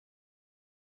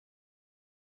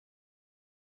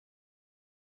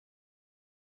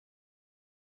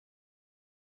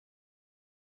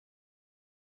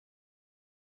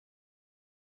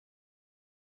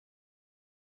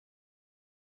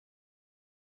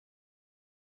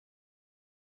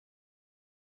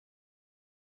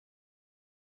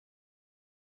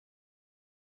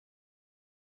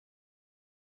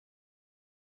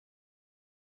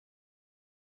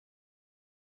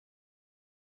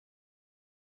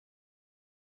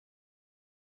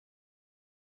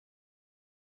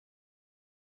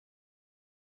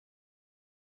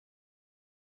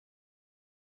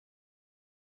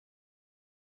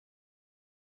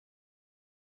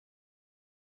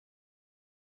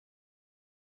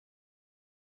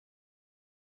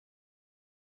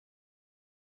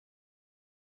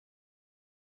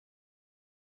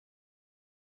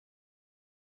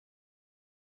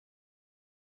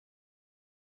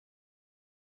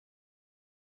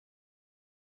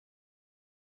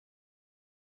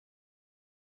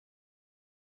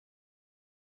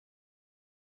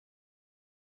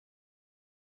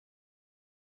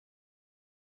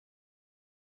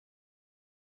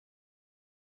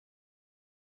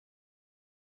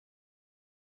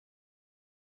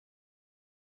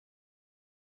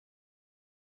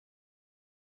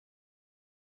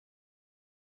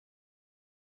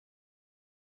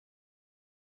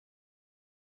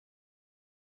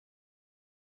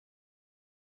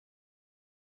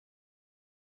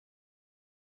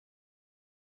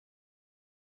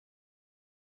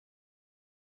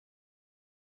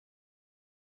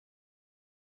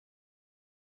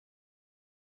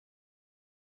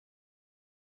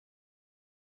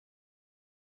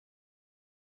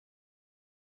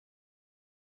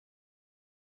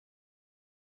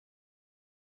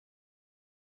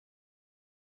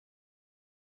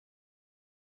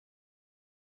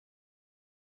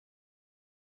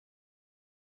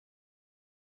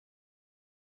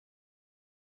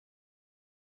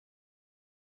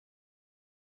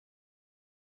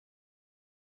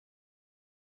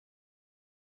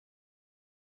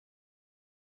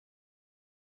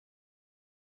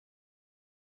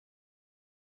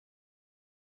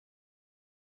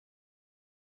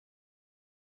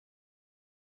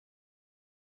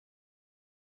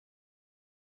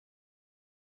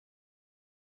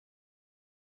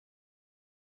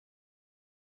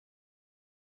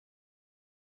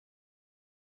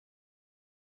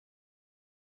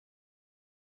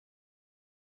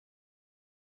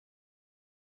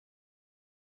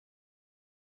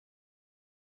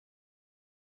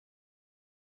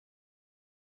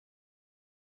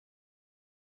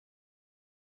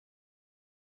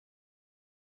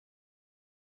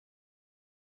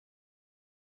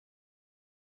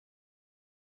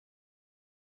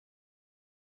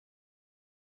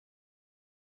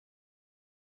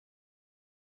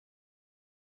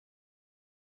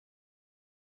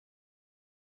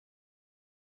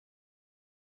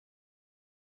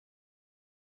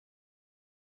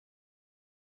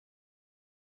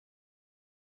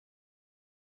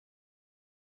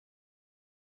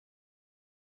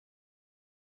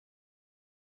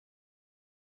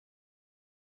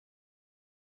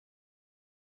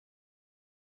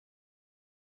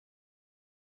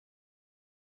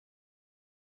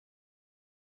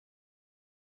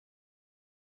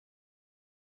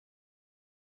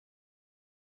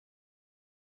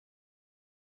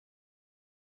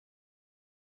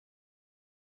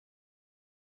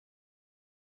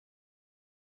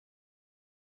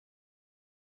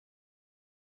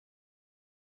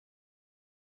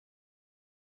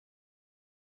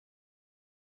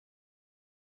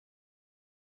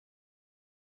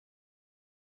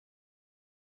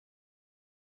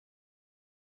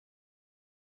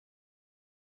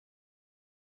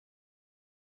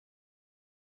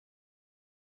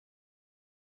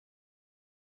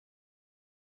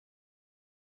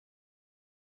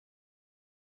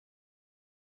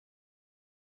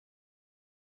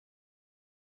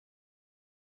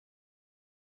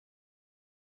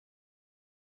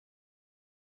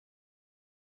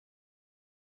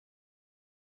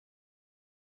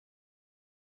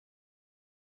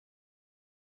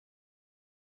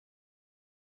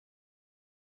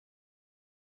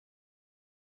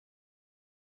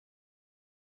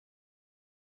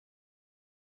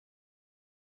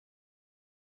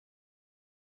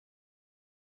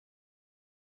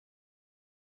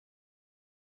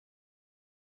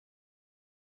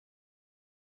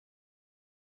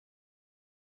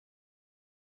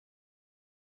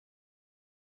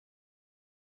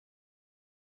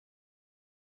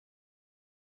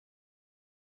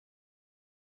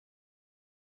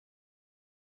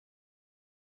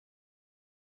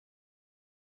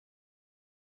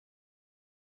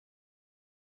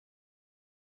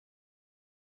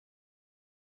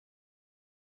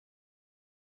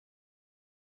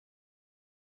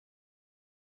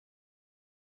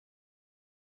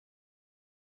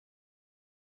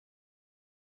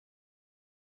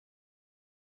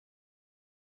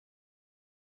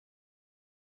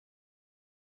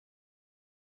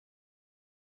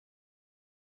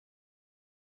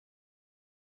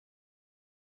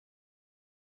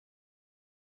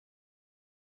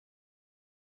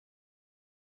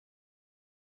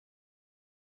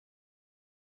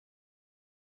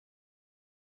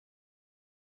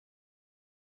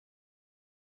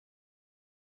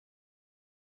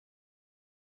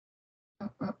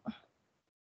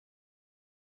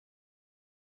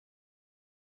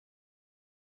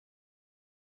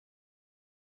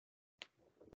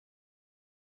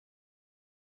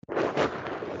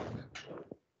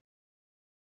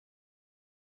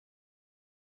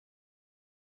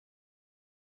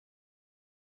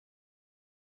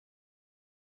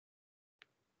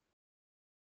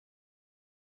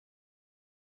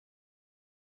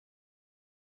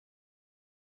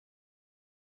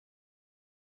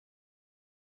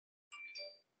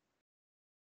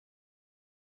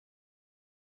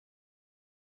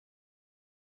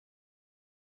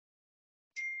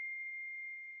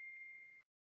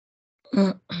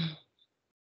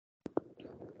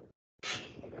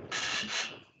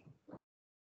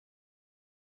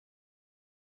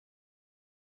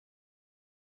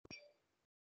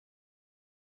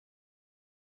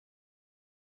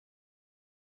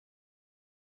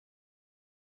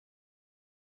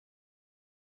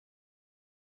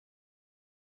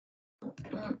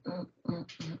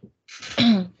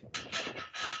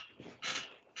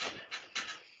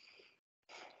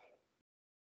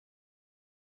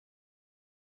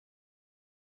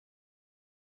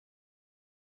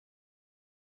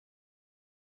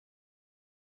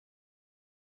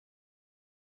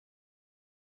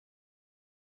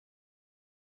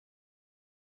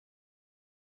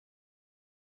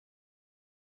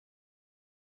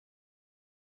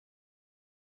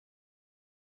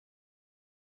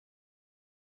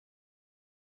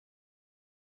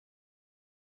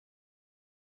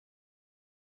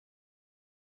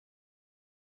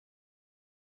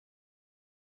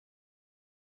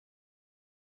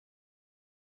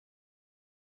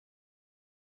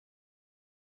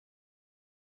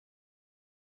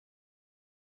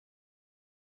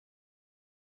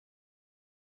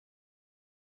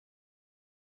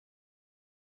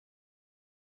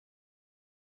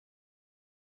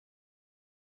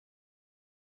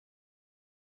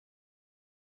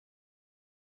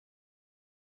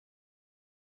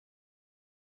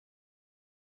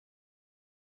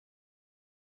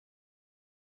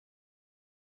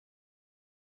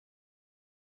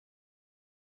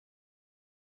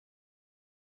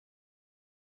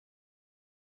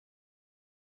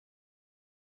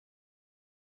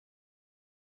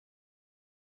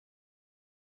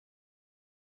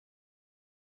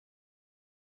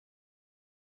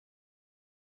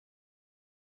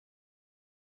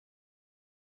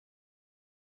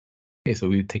 Okay, so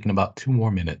we've taken about 2 more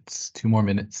minutes. 2 more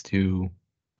minutes to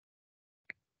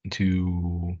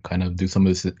kind of do some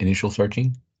of this initial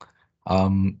searching.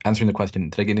 Answering the question,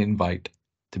 did I get an invite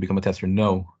to become a tester?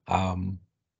 No,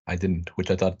 I didn't, which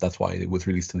I thought that's why it was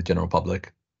released to the general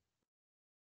public.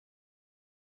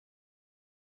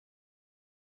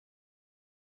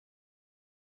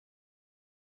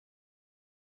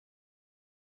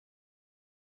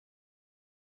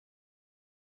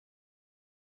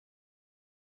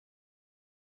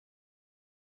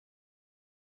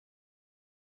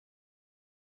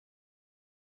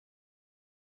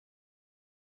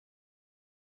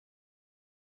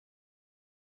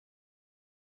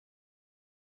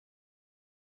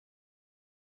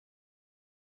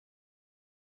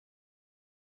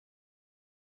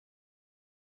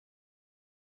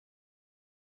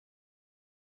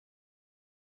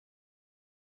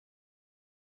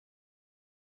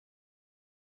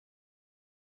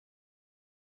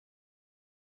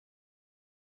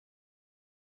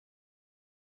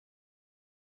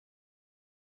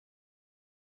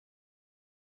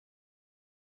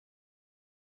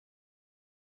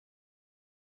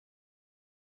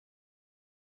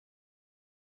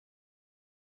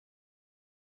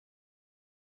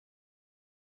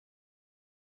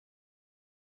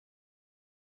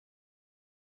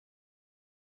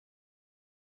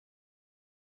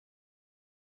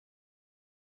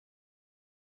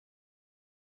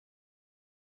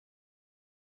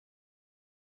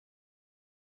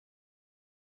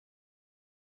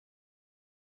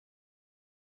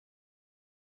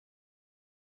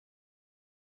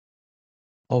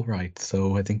 All right,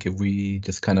 so I think if we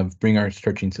just kind of bring our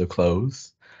searching to a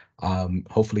close,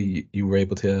 hopefully you were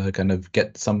able to kind of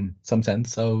get some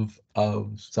sense of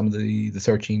some of the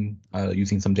searching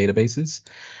using some databases.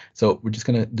 So we're just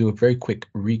going to do a very quick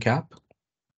recap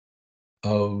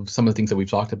of some of the things that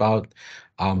we've talked about.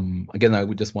 Again, I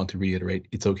would just want to reiterate,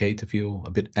 it's okay to feel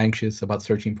a bit anxious about the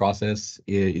searching process.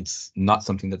 It's not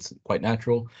something that's quite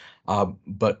natural,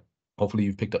 but hopefully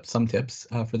you've picked up some tips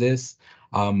for this.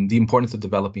 The importance of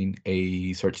developing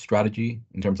a search strategy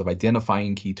in terms of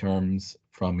identifying key terms,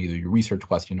 from either your research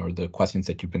question or the questions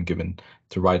that you've been given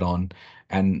to write on,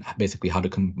 and basically how to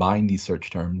combine these search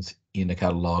terms in a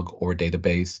catalog or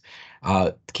database.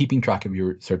 Keeping track of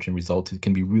your search and results, it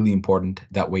can be really important.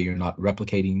 That way you're not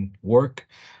replicating work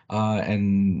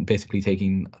and basically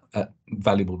taking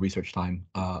valuable research time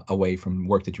away from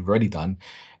work that you've already done.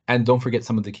 And don't forget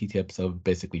some of the key tips of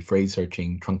basically phrase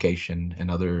searching, truncation,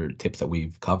 and other tips that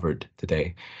we've covered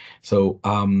today. So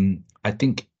I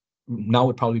think now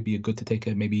would probably be good to take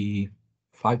a maybe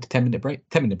 5 to 10 minute break.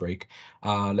 10-minute break.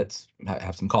 Let's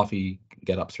have some coffee,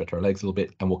 get up, stretch our legs a little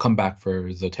bit, and we'll come back for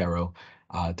Zotero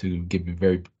to give you a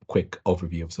very quick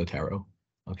overview of Zotero.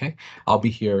 Okay, I'll be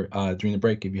here during the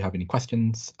break. If you have any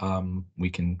questions, we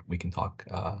can talk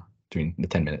during the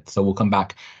 10 minutes. So we'll come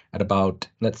back at about,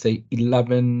 let's say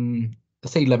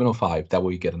 11:05. That way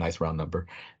we get a nice round number.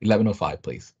 11:05,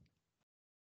 please.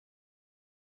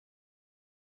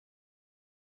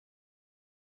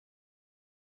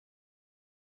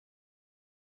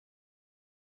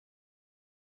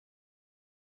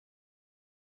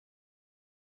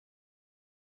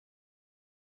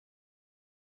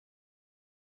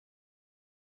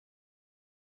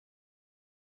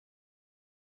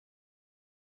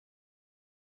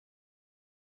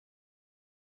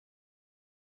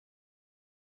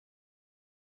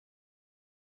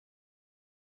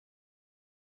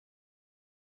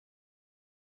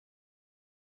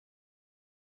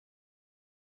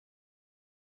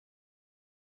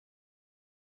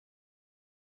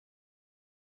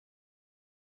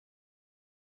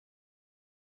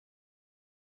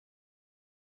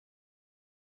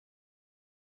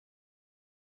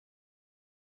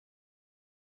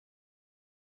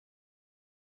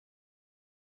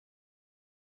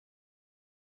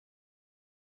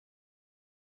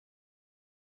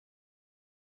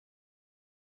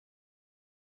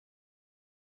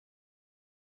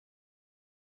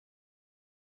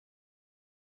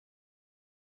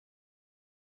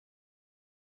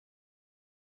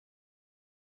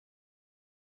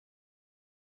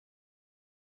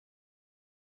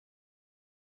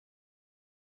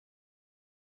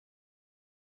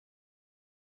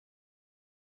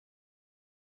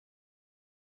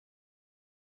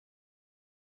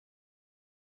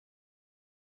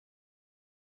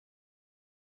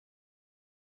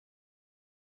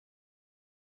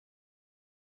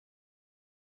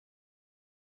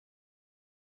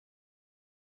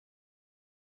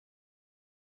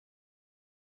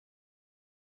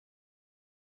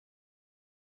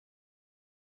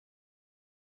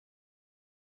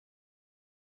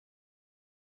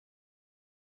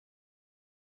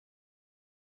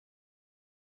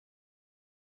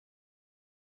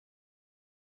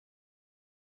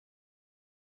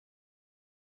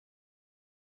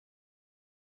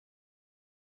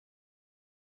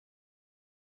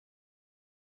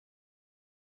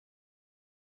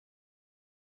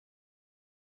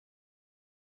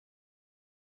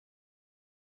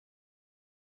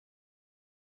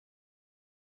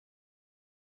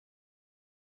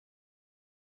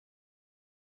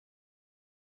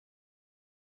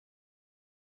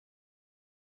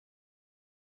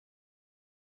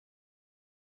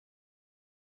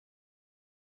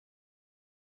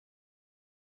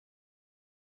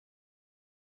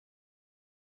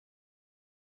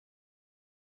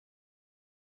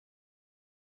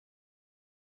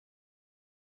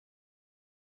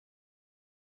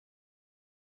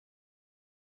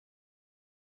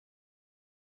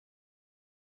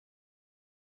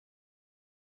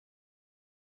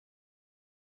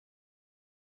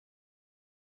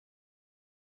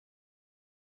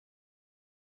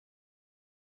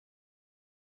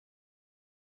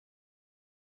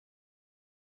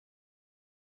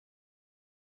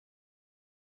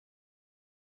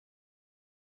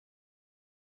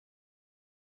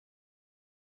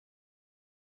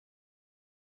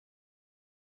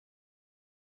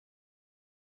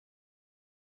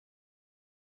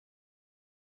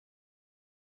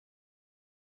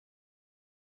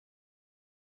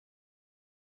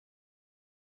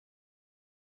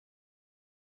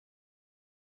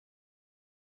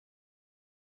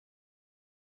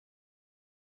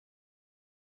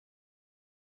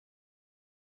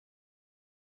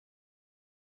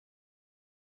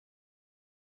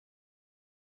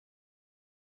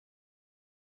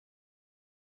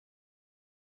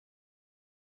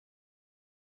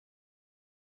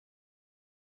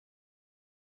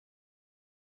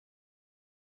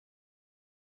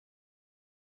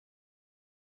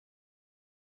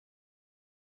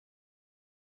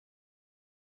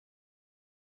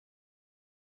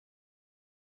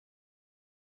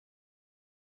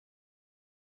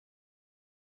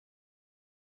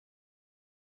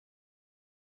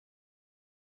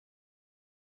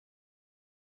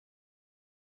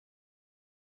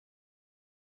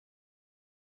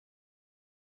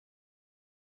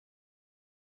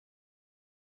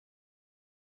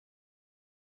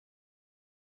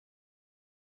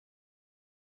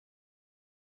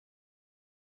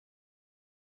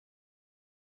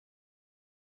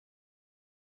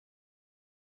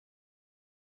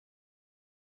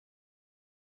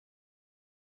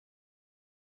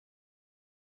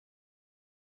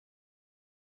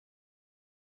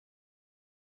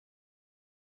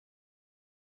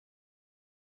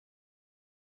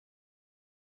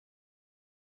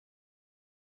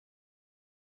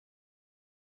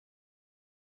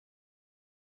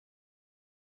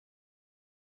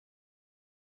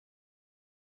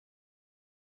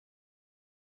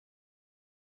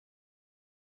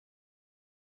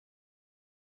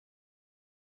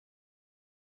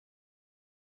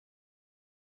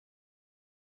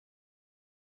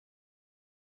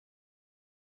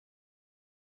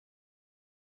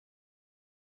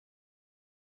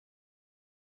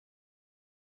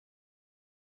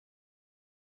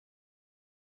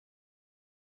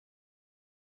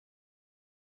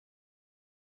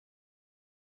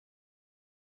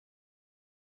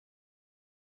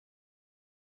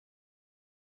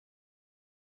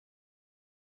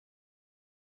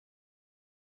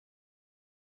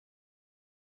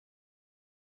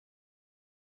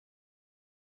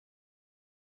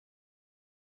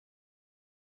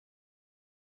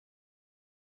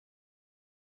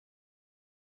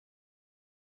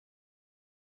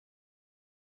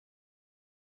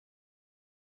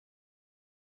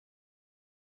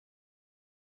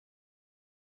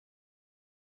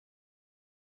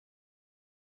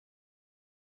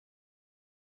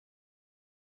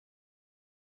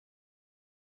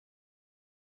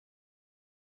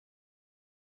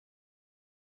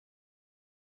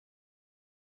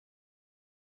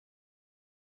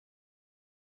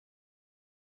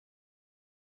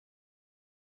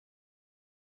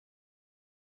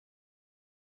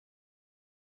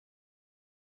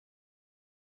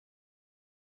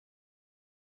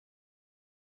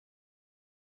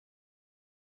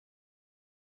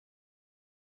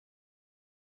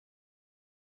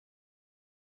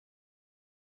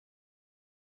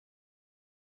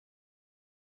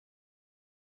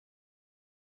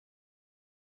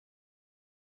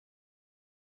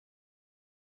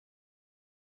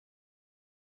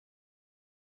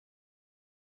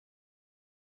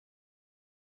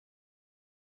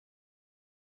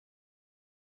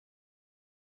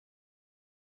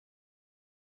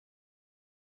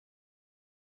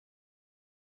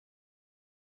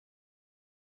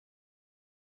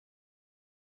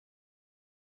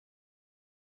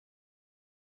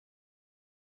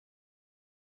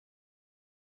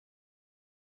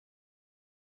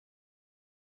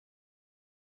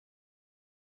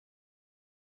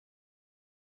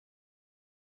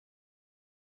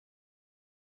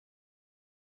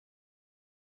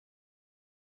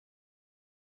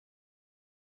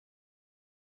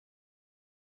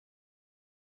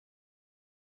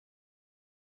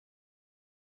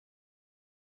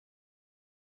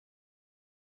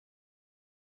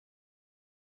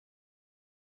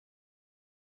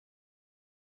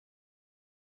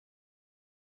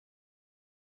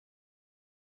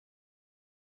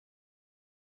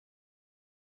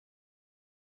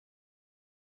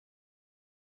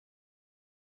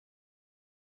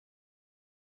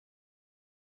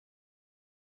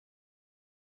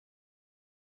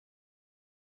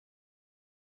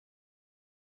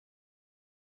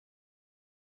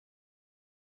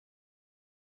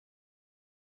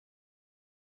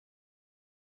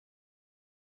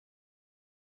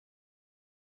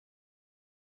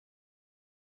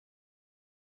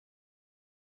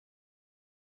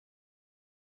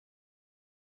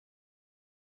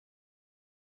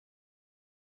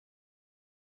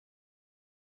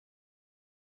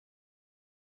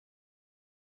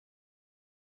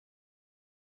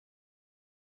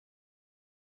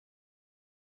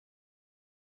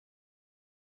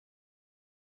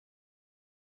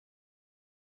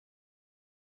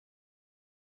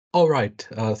 All right,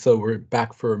 so we're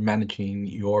back for managing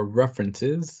your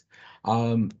references.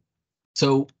 Um,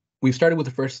 so we've started with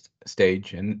the first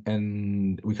stage,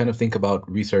 and we kind of think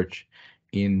about research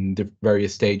in the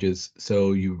various stages.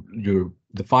 So you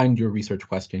defined your research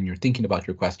question, you're thinking about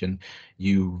your question,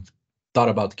 you've thought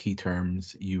about the key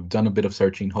terms, you've done a bit of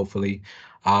searching, hopefully.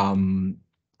 Um,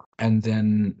 and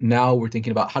then now we're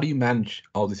thinking about how do you manage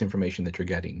all this information that you're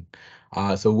getting.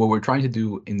 So what we're trying to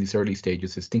do in these early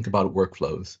stages is think about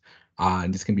workflows,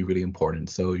 and this can be really important.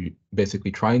 So you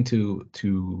basically trying to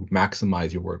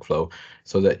maximize your workflow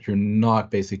so that you're not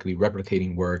basically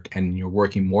replicating work and you're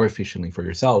working more efficiently for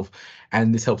yourself.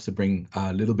 And this helps to bring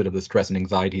a little bit of the stress and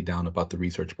anxiety down about the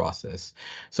research process.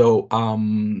 So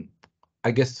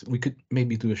I guess we could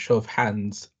maybe do a show of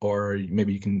hands, or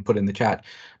maybe you can put in the chat.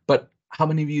 But how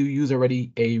many of you use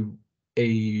already a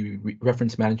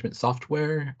reference management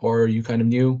software, or are you kind of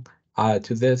new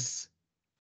to this?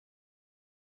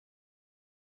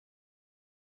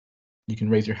 You can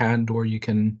raise your hand, or you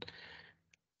can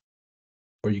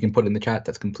put in the chat.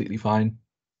 That's completely fine.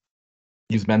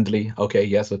 Use Mendeley. Okay,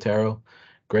 yes, Zotero.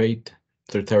 Great.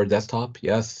 Zotero desktop.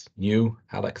 Yes. New.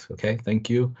 Alex. Okay, thank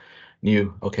you.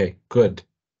 New. Okay, good.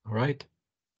 All right.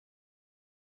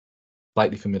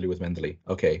 Slightly familiar with Mendeley.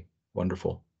 Okay,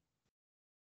 wonderful.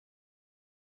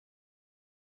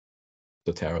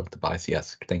 Zotero device.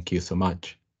 Yes, thank you so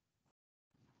much.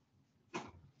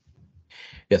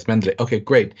 Yes, Mendeley. Okay,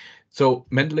 great. So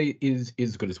Mendeley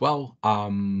is good as well.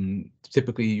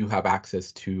 Typically, you have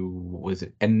access to, was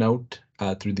it EndNote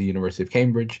through the University of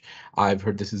Cambridge. I've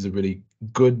heard this is a really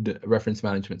good reference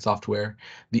management software.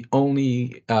 The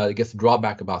only, I guess,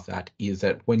 drawback about that is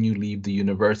that when you leave the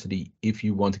university, if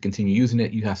you want to continue using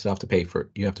it, you have to pay for it.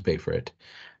 You have to pay for it.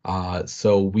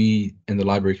 So we in the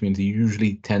library community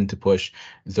usually tend to push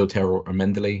Zotero or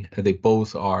Mendeley. They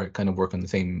both are kind of work on the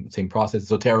same process.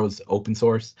 Zotero is open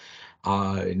source,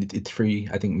 and it's free.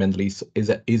 I think Mendeley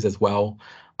is as well.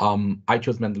 I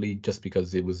chose Mendeley just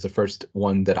because it was the first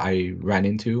one that I ran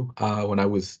into when I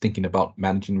was thinking about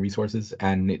managing resources,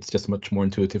 and it's just much more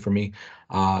intuitive for me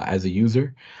as a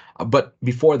user. But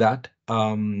before that,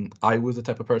 I was the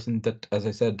type of person that, as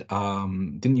I said,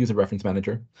 didn't use a reference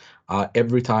manager.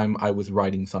 Every time I was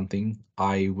writing something,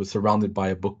 I was surrounded by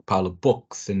a pile of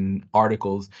books and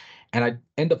articles, and I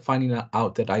end up finding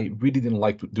out that I really didn't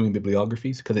like doing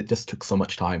bibliographies because it just took so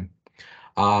much time.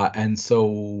 And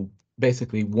so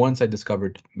basically, once I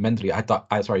discovered Mendeley,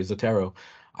 sorry, Zotero,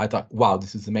 I thought, wow,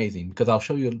 this is amazing, because I'll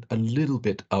show you a little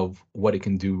bit of what it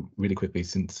can do really quickly.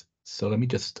 So let me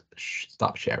just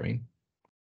stop sharing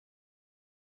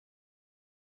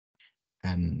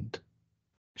and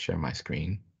share my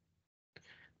screen.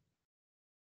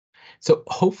 So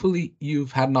hopefully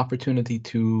you've had an opportunity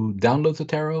to download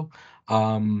Zotero.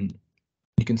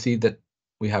 You can see that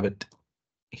we have it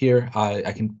here.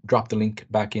 I can drop the link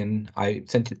back in. I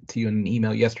sent it to you in an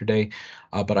email yesterday,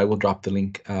 but I will drop the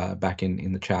link back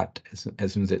in the chat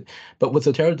as soon as it. But what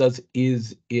Zotero does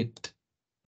is it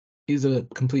is a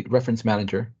complete reference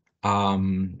manager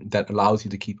that allows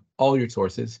you to keep all your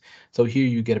sources. So here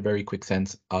you get a very quick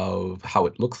sense of how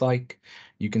it looks like.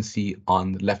 You can see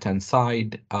on the left-hand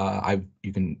side,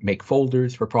 you can make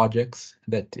folders for projects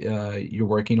that you're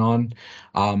working on.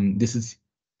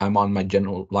 I'm on my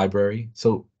general library.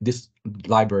 So this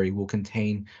library will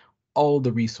contain all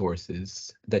the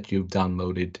resources that you've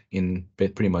downloaded in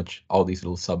pretty much all these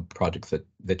little sub projects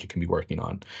that you can be working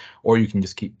on, or you can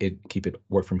just keep it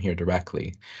work from here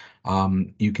directly.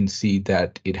 You can see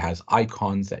that it has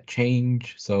icons that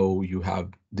change. So you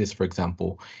have this, for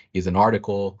example, is an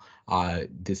article.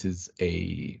 This is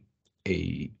a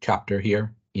chapter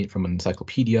here from an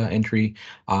encyclopedia entry.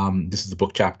 This is a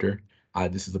book chapter.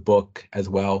 This is a book as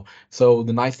well. So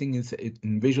the nice thing is,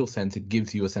 in visual sense, it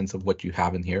gives you a sense of what you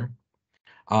have in here.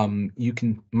 You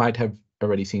might have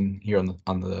already seen here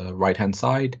on the right hand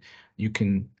side, you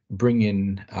can bring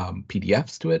in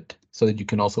PDFs to it so that you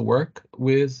can also work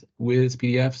with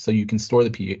PDFs. So you can store the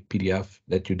PDF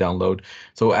that you download.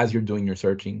 So as you're doing your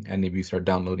searching, and if you start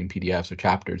downloading PDFs or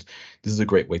chapters, this is a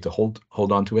great way to hold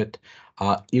on to it.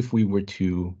 If we were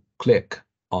to click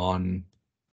on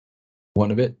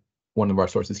one of our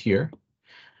sources here,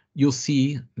 you'll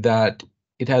see that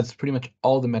it has pretty much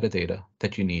all the metadata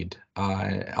that you need,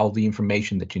 all the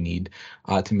information that you need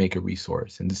to make a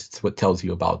resource. And this is what tells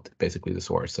you about basically the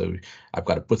source. So I've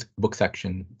got a book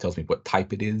section, it tells me what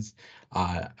type it is.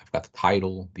 I've got the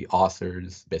title, the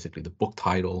authors, basically the book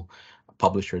title,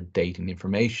 publisher, date, and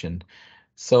information.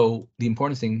 So the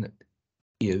important thing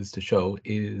is to show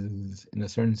is, in a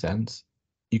certain sense,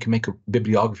 you can make a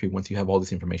bibliography once you have all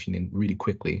this information in really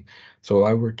quickly. So if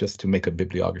I were just to make a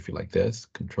bibliography like this,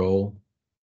 Control.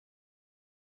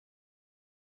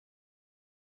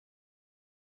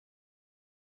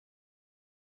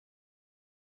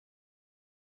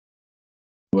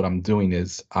 What I'm doing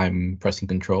is I'm pressing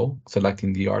Control,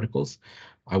 selecting the articles.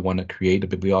 I want to create a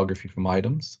bibliography from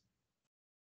items.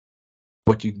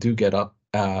 What you do get up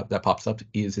that pops up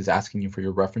is asking you for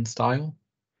your reference style.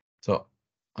 So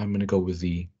I'm going to go with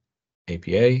the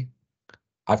APA.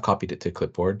 I've copied it to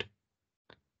clipboard,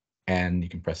 and you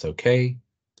can press OK.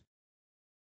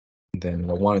 And then if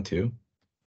I wanted to,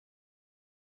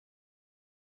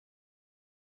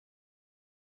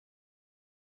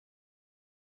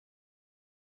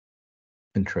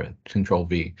 Control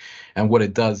V. And what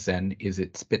it does then is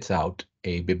it spits out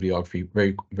a bibliography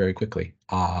very, very quickly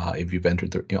if you've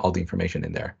entered all the information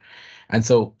in there. And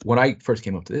so when I first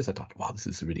came up to this, I thought, wow, this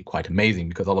is really quite amazing,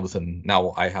 because all of a sudden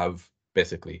now I have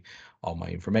basically all my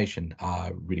information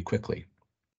really quickly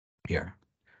here.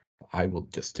 I will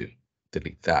just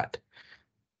delete that.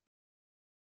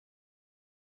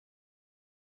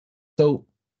 So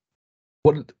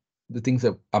what the things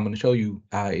that I'm going to show you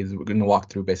is we're going to walk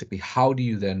through basically how do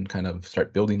you then kind of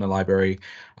start building a library,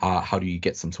 how do you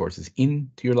get some sources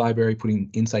into your library, putting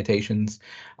in citations,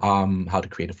 how to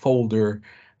create a folder,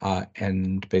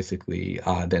 and basically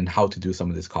then how to do some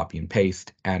of this copy and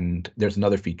paste. And there's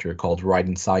another feature called Write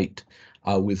in Cite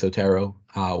with Zotero,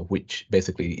 which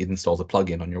basically it installs a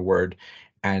plugin on your Word,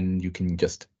 and you can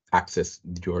just access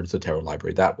your Zotero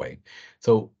library that way.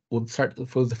 So we'll start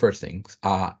for the first things,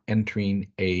 entering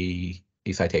a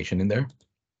citation in there.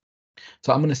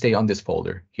 So I'm going to stay on this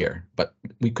folder here, but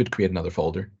we could create another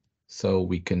folder. So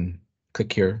we can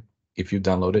click here. If you've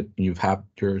downloaded and you have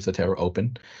your Zotero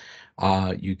open,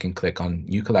 you can click on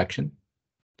New Collection,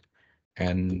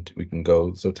 and we can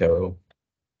go Zotero.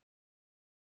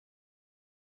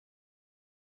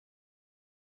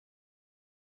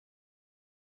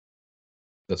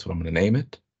 That's what I'm going to name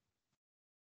it.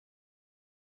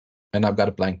 And I've got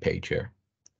a blank page here.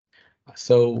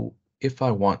 So if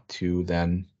I want to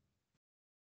then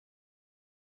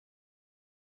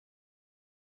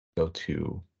go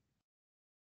to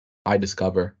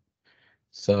iDiscover.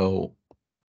 So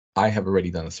I have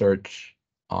already done a search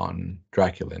on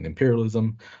Dracula and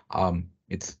imperialism.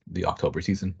 It's the October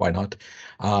season, why not?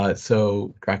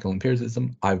 So Dracula and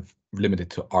imperialism, I've limited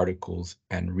to articles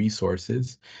and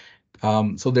resources.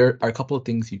 So there are a couple of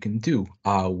things you can do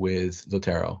with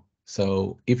Zotero.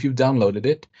 So if you've downloaded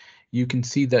it, you can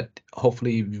see that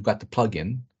hopefully you've got the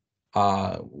plugin.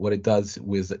 What it does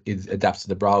is adapts to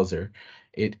the browser.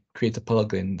 It creates a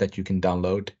plugin that you can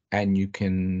download, and you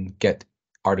can get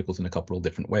articles in a couple of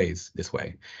different ways this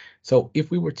way. So if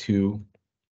we were to,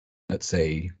 let's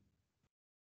say,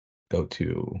 go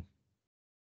to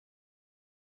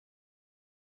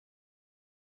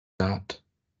that,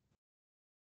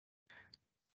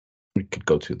 we could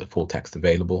go to the full text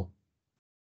available.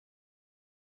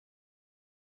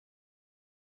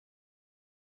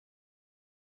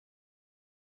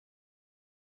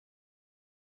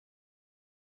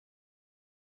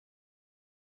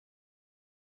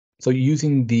 So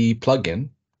using the plugin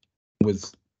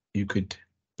was, you could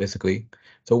basically,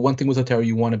 so one thing with Zotero,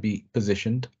 you want to be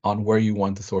positioned on where you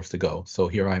want the source to go. So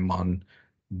here I'm on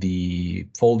the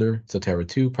folder Zotero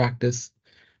 2 practice.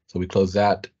 So we close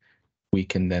that. We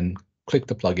can then click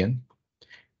the plugin,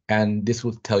 and this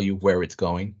will tell you where it's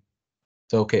going.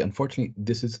 So, okay, unfortunately,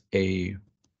 this is a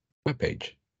web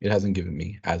page. It hasn't given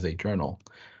me as a journal.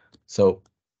 So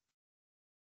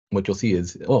what you'll see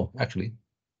is, oh, actually,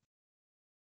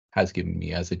 has given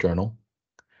me as a journal.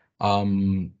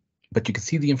 But you can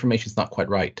see the information is not quite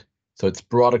right. So it's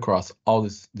brought across all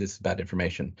this bad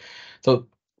information. So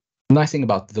the nice thing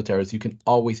about Zotero is you can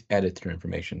always edit your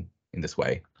information in this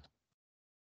way.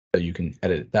 So you can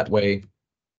edit it that way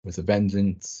with a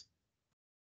vengeance.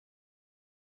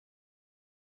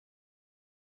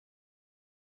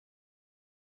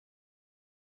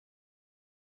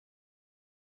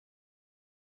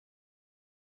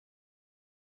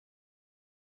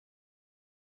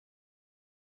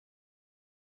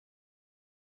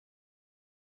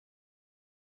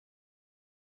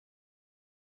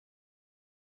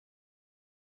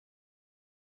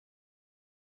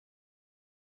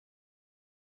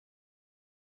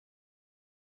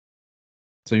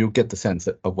 So you'll get the sense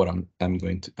of what I'm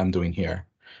doing here.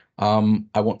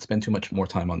 I won't spend too much more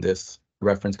time on this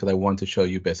reference because I want to show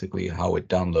you basically how it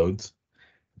downloads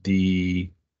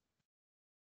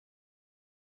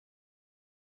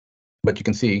but you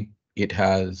can see it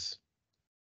has,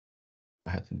 I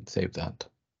haven't saved that.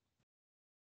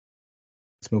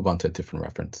 Let's move on to a different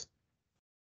reference.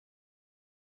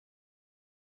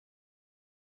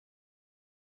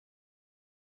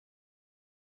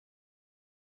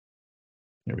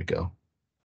 Here we go.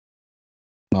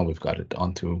 Now we've got it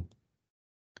onto.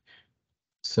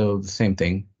 So the same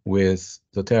thing with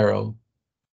Zotero.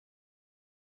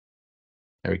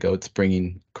 There we go. It's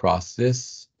bringing across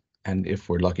this. And if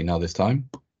we're lucky now this time.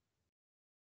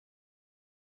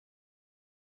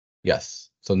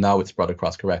 Yes. So now it's brought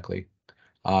across correctly.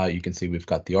 You can see we've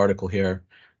got the article here.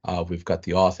 We've got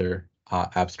the author,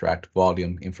 abstract,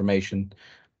 volume, information.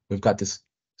 We've got this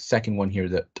second one here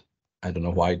that I don't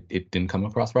know why it didn't come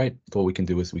across right. So what we can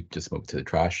do is we just move to the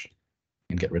trash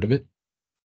and get rid of it.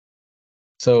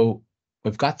 So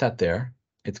we've got that there.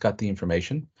 It's got the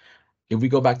information. If we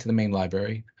go back to the main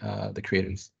library, the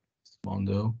creators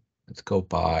Mondo, let's go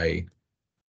by.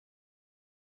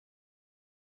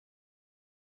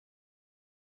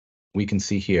 We can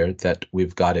see here that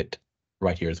we've got it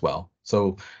right here as well.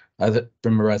 So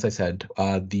remember, as I said,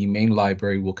 the main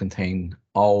library will contain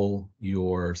all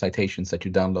your citations that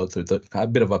you download. So it's a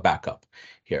bit of a backup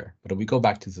here. But if we go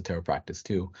back to Zotero Practice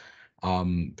 2,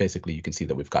 basically you can see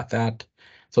that we've got that.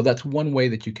 So that's one way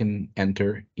that you can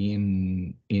enter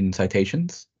in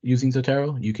citations using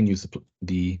Zotero. You can use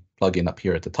the plugin up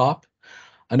here at the top.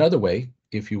 Another way,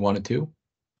 if you wanted to,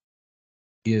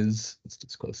 is, let's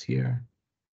just close here.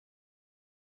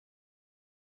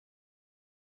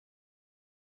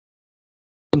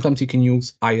 Sometimes you can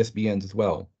use ISBNs as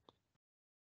well.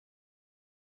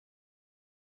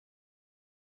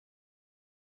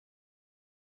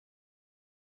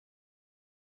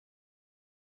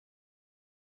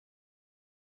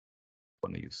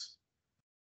 Want to use.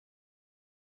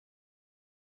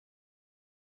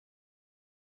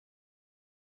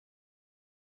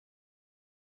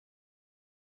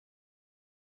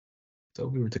 So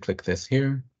if we were to click this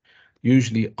here,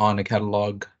 usually on a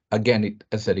catalog, again,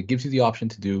 as I said, it gives you the option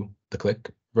to do the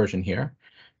click version here.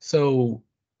 So,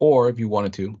 or if you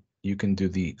wanted to, you can do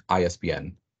the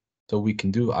ISBN. So we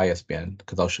can do ISBN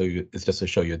because I'll show you, it's just to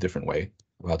show you a different way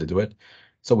of how to do it.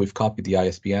 So we've copied the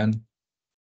ISBN,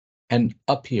 and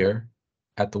up here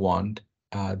at the wand,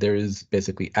 there is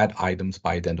basically add items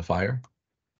by identifier.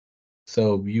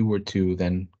 So if you were to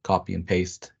then copy and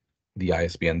paste the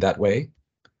ISBN that way,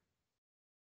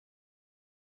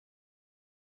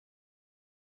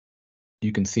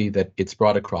 you can see that it's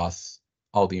brought across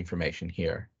all the information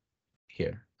here.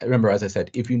 Remember, as I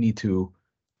said, if you need to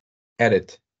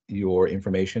edit your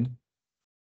information,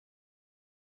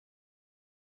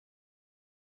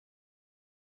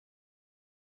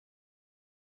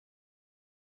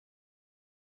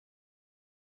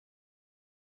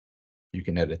 you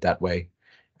can edit that way,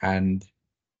 and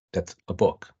that's a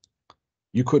book.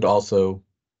 You could also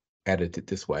edit it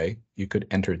this way. You could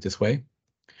enter it this way.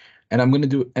 And I'm going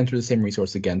to enter the same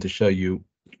resource again to show you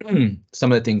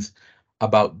some of the things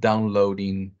about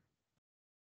downloading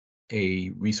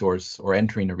a resource or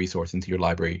entering a resource into your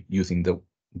library using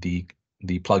the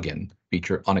plugin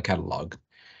feature on a catalog.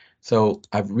 So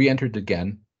I've re-entered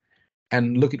again,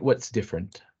 and look at what's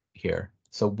different here.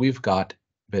 So we've got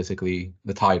basically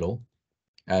the title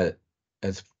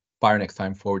as Fire Next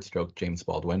Time / James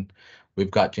Baldwin.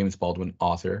 We've got James Baldwin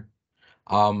author.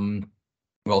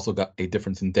 We've also got a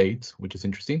difference in dates, which is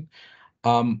interesting.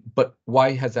 But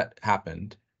why has that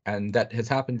happened? And that has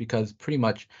happened because pretty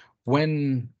much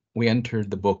when we entered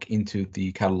the book into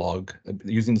the catalog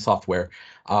using the software,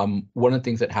 one of the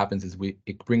things that happens is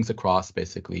it brings across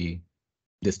basically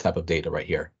this type of data right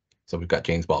here. So we've got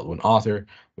James Baldwin author,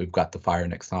 we've got the Fire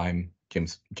Next Time,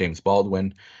 James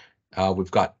Baldwin,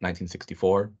 we've got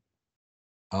 1964.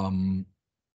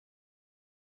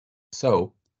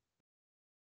 So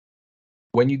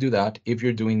when you do that, if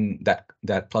you're doing that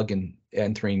plugin,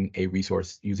 entering a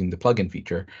resource using the plugin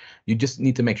feature, you just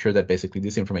need to make sure that basically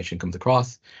this information comes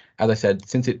across. As I said,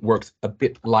 since it works a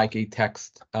bit like a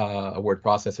text, a word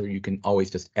processor, you can always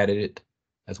just edit it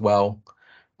as well.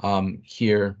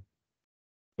 Here,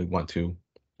 we want to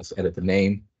just edit the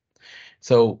name.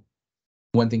 So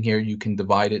one thing here, you can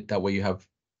divide it. That way you have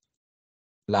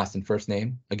last and first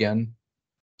name again.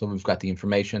 So we've got the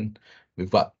information. We've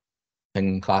got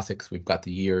Penguin Classics. We've got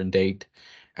the year and date.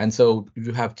 And so if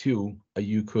you have two,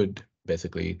 you could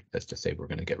basically, let's just say we're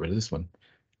going to get rid of this one.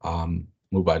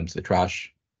 Move items to the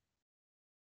trash.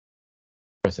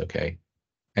 Press OK.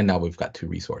 And now we've got two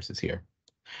resources here.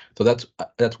 So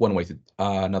that's one way to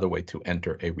another way to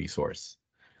enter a resource.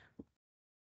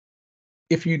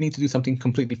 If you need to do something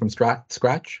completely from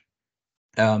scratch,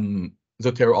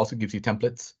 Zotero also gives you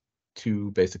templates.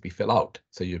 to basically fill out.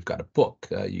 So you've got a book,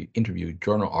 interview,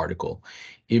 journal article.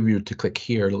 If you were to click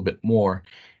here a little bit more,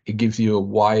 it gives you a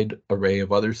wide array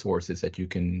of other sources that you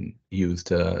can use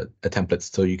to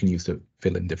templates, so you can use to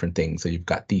fill in different things. So you've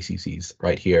got DCCs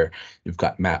right here. You've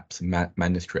got maps,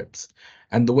 manuscripts,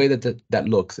 and the way that that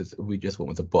looks is we just went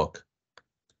with a book.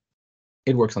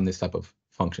 It works on this type of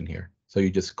function here. So you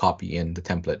just copy in the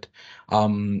template.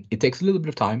 It takes a little bit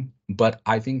of time, but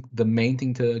I think the main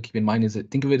thing to keep in mind is that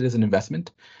think of it as an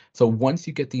investment. So once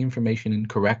you get the information in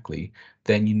correctly,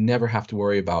 then you never have to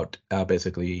worry about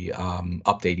basically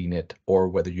updating it or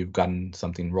whether you've gotten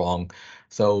something wrong.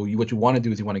 So what you want to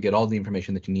do is you want to get all the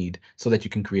information that you need so that you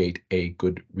can create a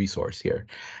good resource here.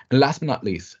 And last but not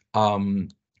least,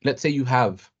 let's say you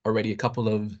have already a couple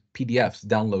of PDFs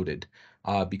downloaded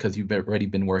because you've already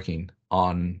been working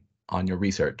on your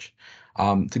research,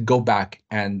 to go back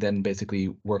and then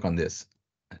basically work on this.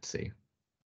 Let's see.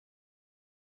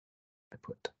 I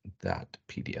put that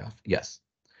PDF. Yes.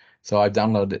 So I've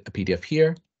downloaded a PDF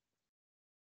here.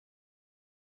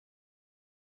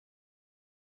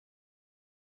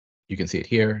 You can see it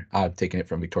here. I've taken it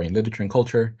from Victorian Literature and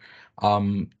Culture.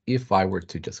 If I were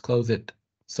to just close it,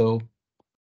 so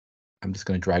I'm just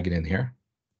going to drag it in here.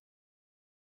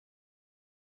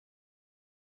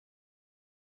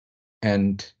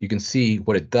 And you can see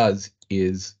what it does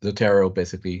is Zotero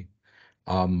basically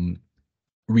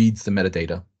reads the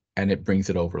metadata and it brings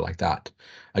it over like that.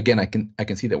 Again, I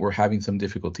can see that we're having some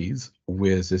difficulties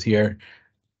with this here.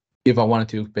 If I wanted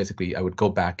to, basically, I would go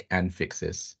back and fix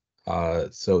this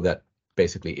so that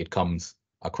basically it comes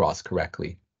across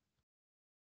correctly.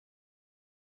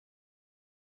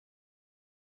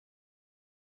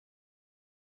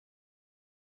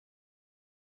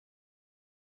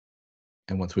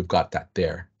 And once we've got that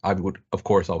there, I would, of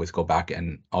course, always go back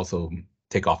and also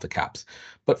take off the caps.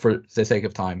 But for the sake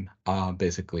of time,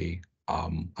 basically,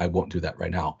 I won't do that right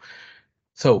now.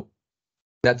 So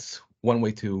that's one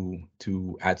way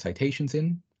to add citations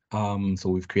in. So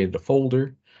we've created a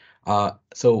folder.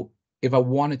 So if I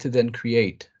wanted to then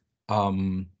create,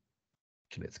 okay,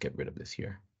 let's get rid of this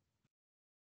here,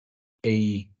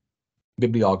 a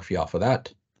bibliography off of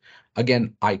that.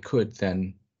 Again, I could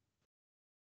then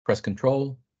press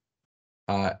Control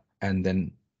and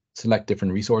then select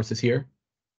different resources here.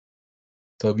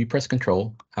 So if you press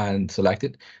Control and select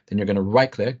it, then you're going to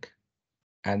right click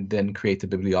and then create the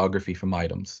bibliography from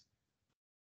items.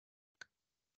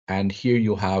 And here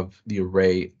you'll have the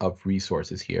array of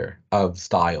resources here, of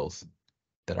styles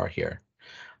that are here.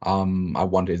 I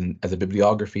want it as a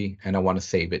bibliography and I want to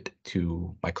save it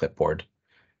to my clipboard.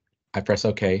 I press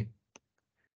OK.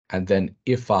 And then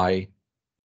if I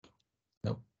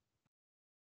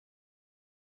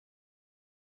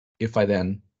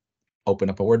then open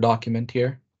up a Word document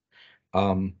here,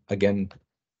 again,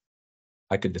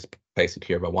 I could just place it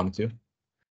here if I wanted to.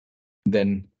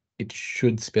 Then it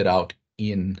should spit out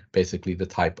in basically the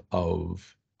type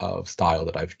of style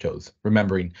that I've chose.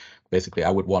 Remembering, basically,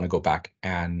 I would want to go back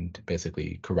and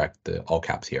basically correct the all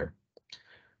caps here.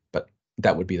 But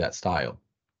that would be that style.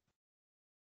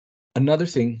 Another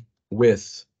thing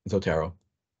with Zotero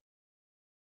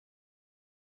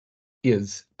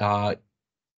is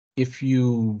if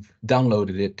you've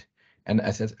downloaded it, and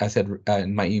as I said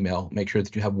in my email, make sure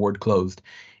that you have Word closed.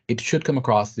 It should come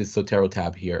across this Zotero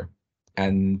tab here,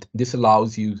 and this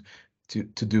allows you to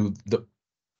do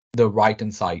the write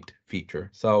and cite feature.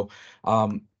 So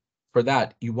for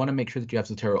that, you want to make sure that you have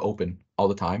Zotero open all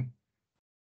the time.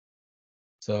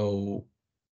 So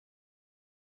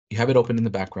you have it open in the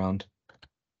background.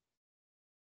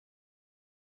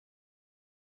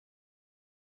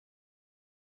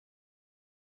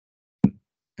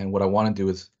 And what I want to do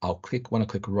is I'll want to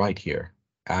click right here,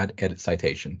 add edit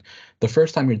citation. The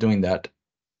first time you're doing that,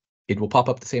 it will pop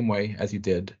up the same way as you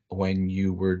did when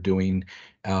you were doing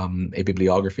a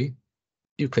bibliography.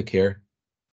 You click here,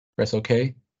 press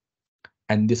OK,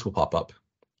 and this will pop up.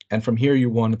 And from here, you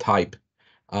want to type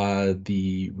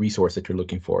the resource that you're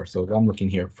looking for. So I'm looking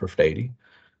here for Friday.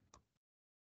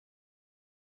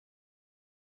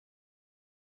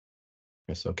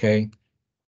 Press OK,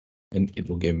 and it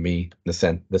will give me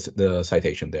the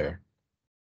citation there.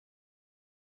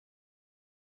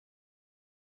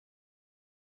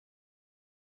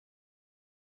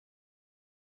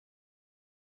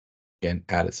 Again,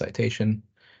 add a citation.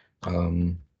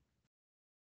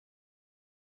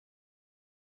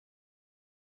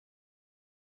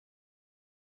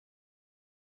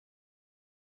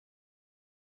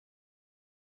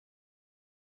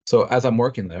 So as I'm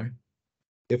working there,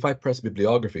 if I press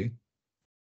bibliography,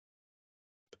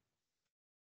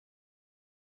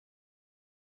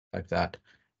 like that,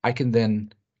 I can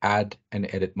then add and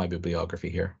edit my bibliography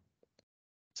here.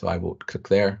 So I will click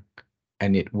there,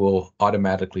 and it will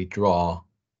automatically draw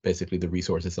basically the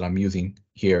resources that I'm using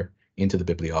here into the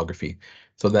bibliography.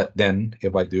 So that then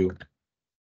if I do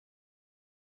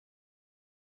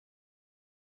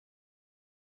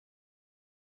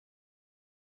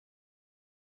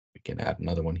we can add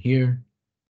another one here.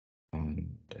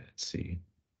 Let's see.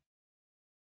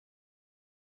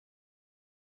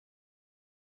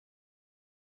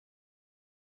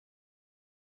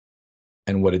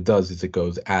 And what it does is it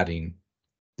goes adding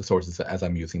the sources as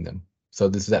I'm using them. So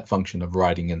this is that function of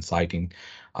writing and citing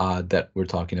that we're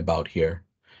talking about here.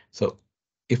 So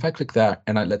if I click that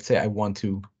and let's say I want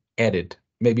to edit,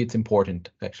 maybe it's important,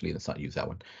 actually, let's not use that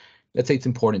one. Let's say it's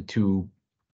important to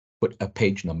put a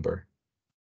page number.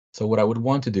 So what I would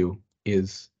want to do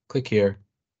is click here,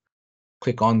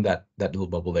 click on that little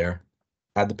bubble there,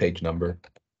 add the page number,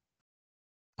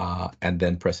 and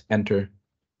then press enter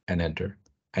and enter,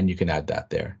 and you can add that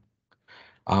there.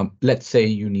 Let's say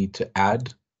you need to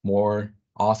add more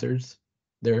authors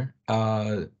there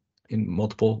in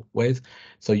multiple ways.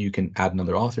 So you can add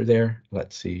another author there.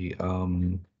 Let's see.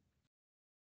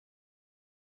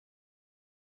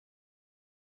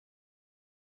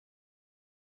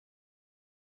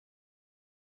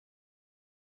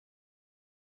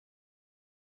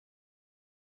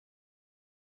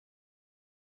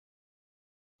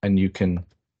 And you can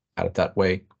add it that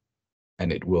way,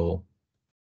 and it will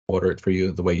order it for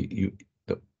you the way you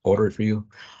order it for you.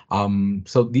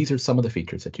 So these are some of the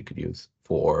features that you could use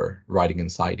for writing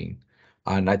and citing.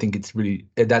 And I think it's really,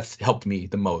 that's helped me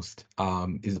the most,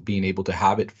 is being able to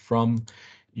have it from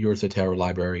your Zotero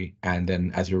library, and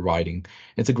then as you're writing,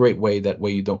 it's a great way. That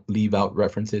way you don't leave out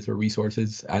references or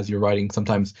resources as you're writing.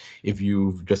 Sometimes if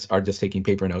you are just taking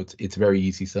paper notes, it's very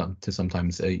easy to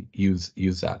sometimes use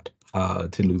that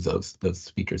to lose those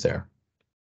features there.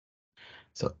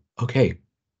 So, okay.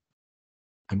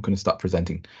 I'm going to stop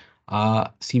presenting.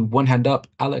 See one hand up,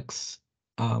 Alex.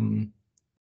 So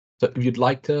if you'd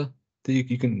like to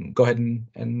you can go ahead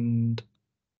and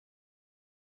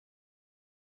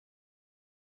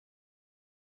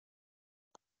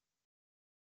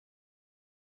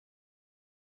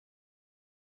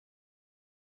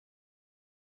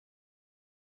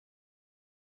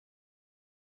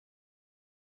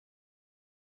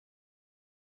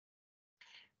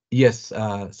yes,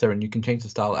 Saren, you can change the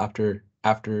style after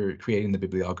creating the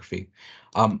bibliography.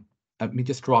 Let me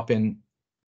just drop in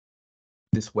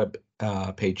this web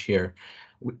page here.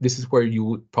 This is where you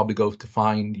would probably go to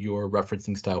find your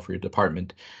referencing style for your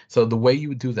department. So the way you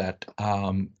would do that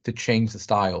to change the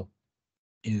style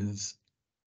is,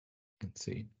 let's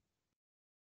see.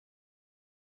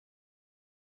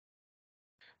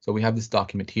 So we have this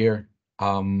document here.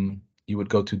 You would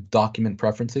go to document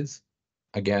preferences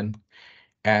again,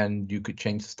 and you could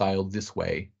change the style this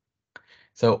way.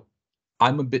 So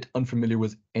I'm a bit unfamiliar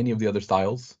with any of the other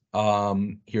styles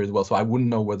here as well, so I wouldn't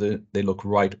know whether they look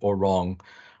right or wrong.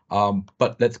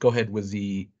 But let's go ahead with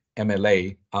the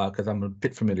MLA because I'm a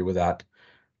bit familiar with that.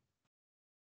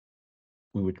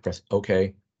 We would press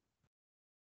OK,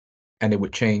 and it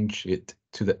would change it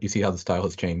to the. You see how the style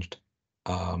has changed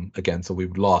again. So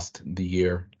we've lost the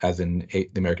year, as in the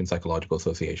American Psychological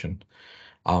Association,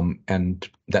 and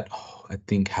that I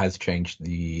think has changed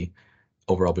the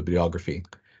overall bibliography.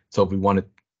 So if we want to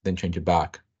then change it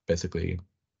back, basically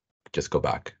just go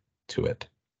back to it,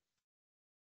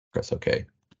 press OK,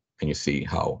 and you see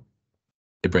how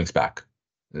it brings back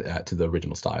to the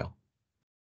original style.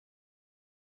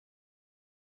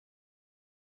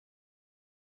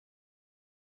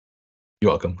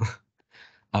 You're welcome.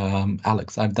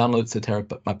 Alex, I've downloaded Zotero,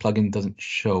 but my plugin doesn't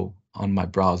show on my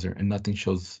browser and nothing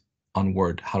shows on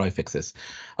Word. How do I fix this?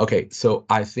 Okay, so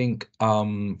I think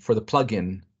for the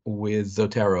plugin with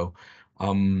Zotero,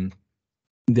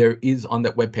 there is on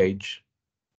that web page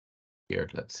here.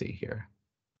 Let's see here.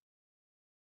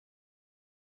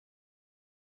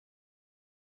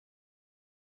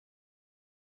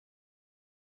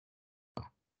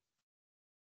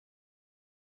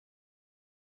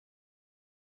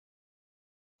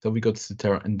 So we go to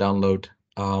Zotero and download.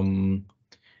 I'm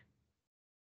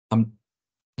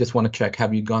just want to check,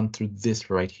 have you gone through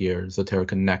this right here, Zotero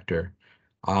connector?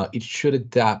 It should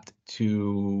adapt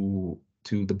to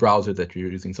the browser that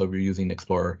you're using. So if you're using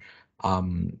Explorer,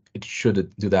 it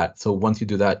should do that. So once you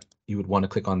do that, you would want to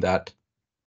click on that.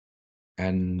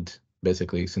 And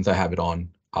basically, since I have it on,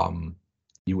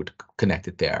 you would connect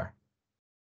it there.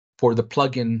 For the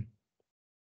plugin,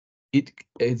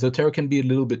 Zotero can be a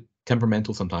little bit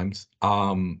temperamental sometimes.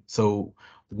 So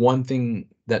one thing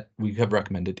that we have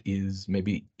recommended is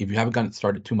maybe if you haven't gotten it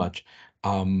started too much,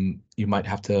 you might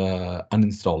have to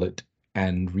uninstall it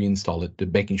and reinstall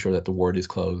it, making sure that the Word is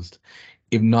closed.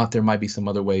 If not, there might be some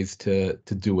other ways to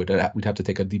do it. We'd have to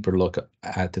take a deeper look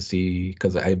at to see,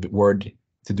 because Word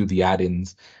to do the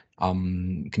add-ins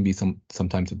can be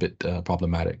sometimes a bit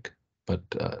problematic. But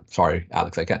sorry,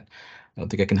 Alex, I don't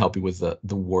think I can help you with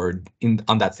the Word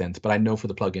on that sense. But I know for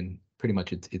the plugin, pretty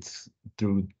much it's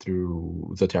through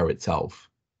Zotero itself,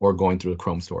 or going through the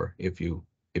Chrome store if you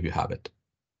have it.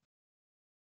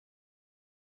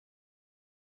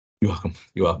 You're welcome.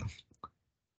 You're welcome.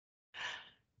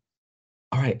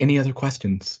 All right. Any other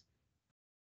questions?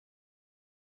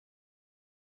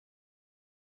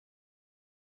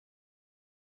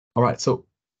 All right. So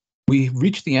we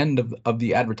reached the end of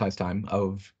the advertised time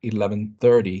of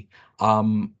 11:30.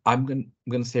 I'm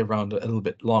gonna stay around a little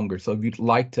bit longer. So if you'd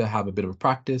like to have a bit of a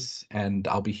practice, and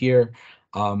I'll be here,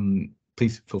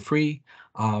 please feel free.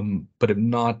 But if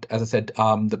not, as I said,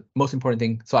 the most important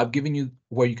thing. So I've given you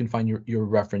where you can find your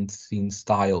referencing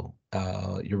style,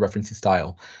 as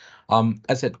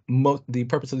I said, the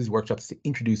purpose of these workshops is to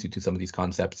introduce you to some of these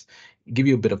concepts, give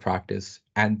you a bit of practice,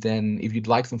 and then if you'd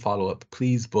like some follow-up,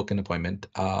 please book an appointment,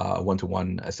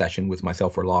 one-to-one session with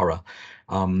myself or Laura,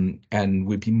 and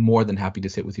we'd be more than happy to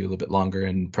sit with you a little bit longer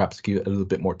and perhaps give a little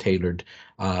bit more tailored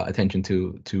attention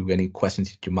to any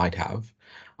questions that you might have.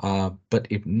 But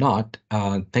if not,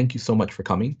 thank you so much for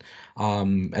coming.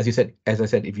 As I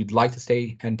said, if you'd like to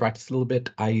stay and practice a little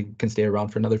bit, I can stay around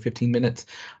for another 15 minutes.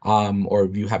 Or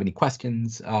if you have any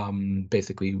questions,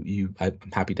 basically, I'm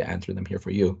happy to answer them here for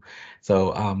you.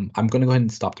 So I'm going to go ahead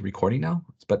and stop the recording now.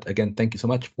 But again, thank you so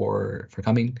much for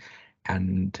coming.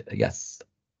 And yes.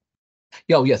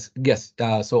 Yeah, oh, yes.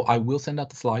 So I will send out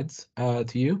the slides to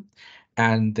you.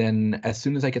 And then as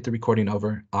soon as I get the recording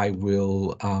over, I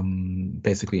will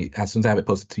basically, as soon as I have it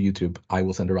posted to YouTube, I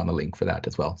will send around a link for that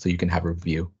as well, so you can have a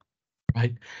review.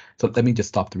 Right. So let me just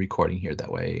stop the recording here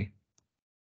that way.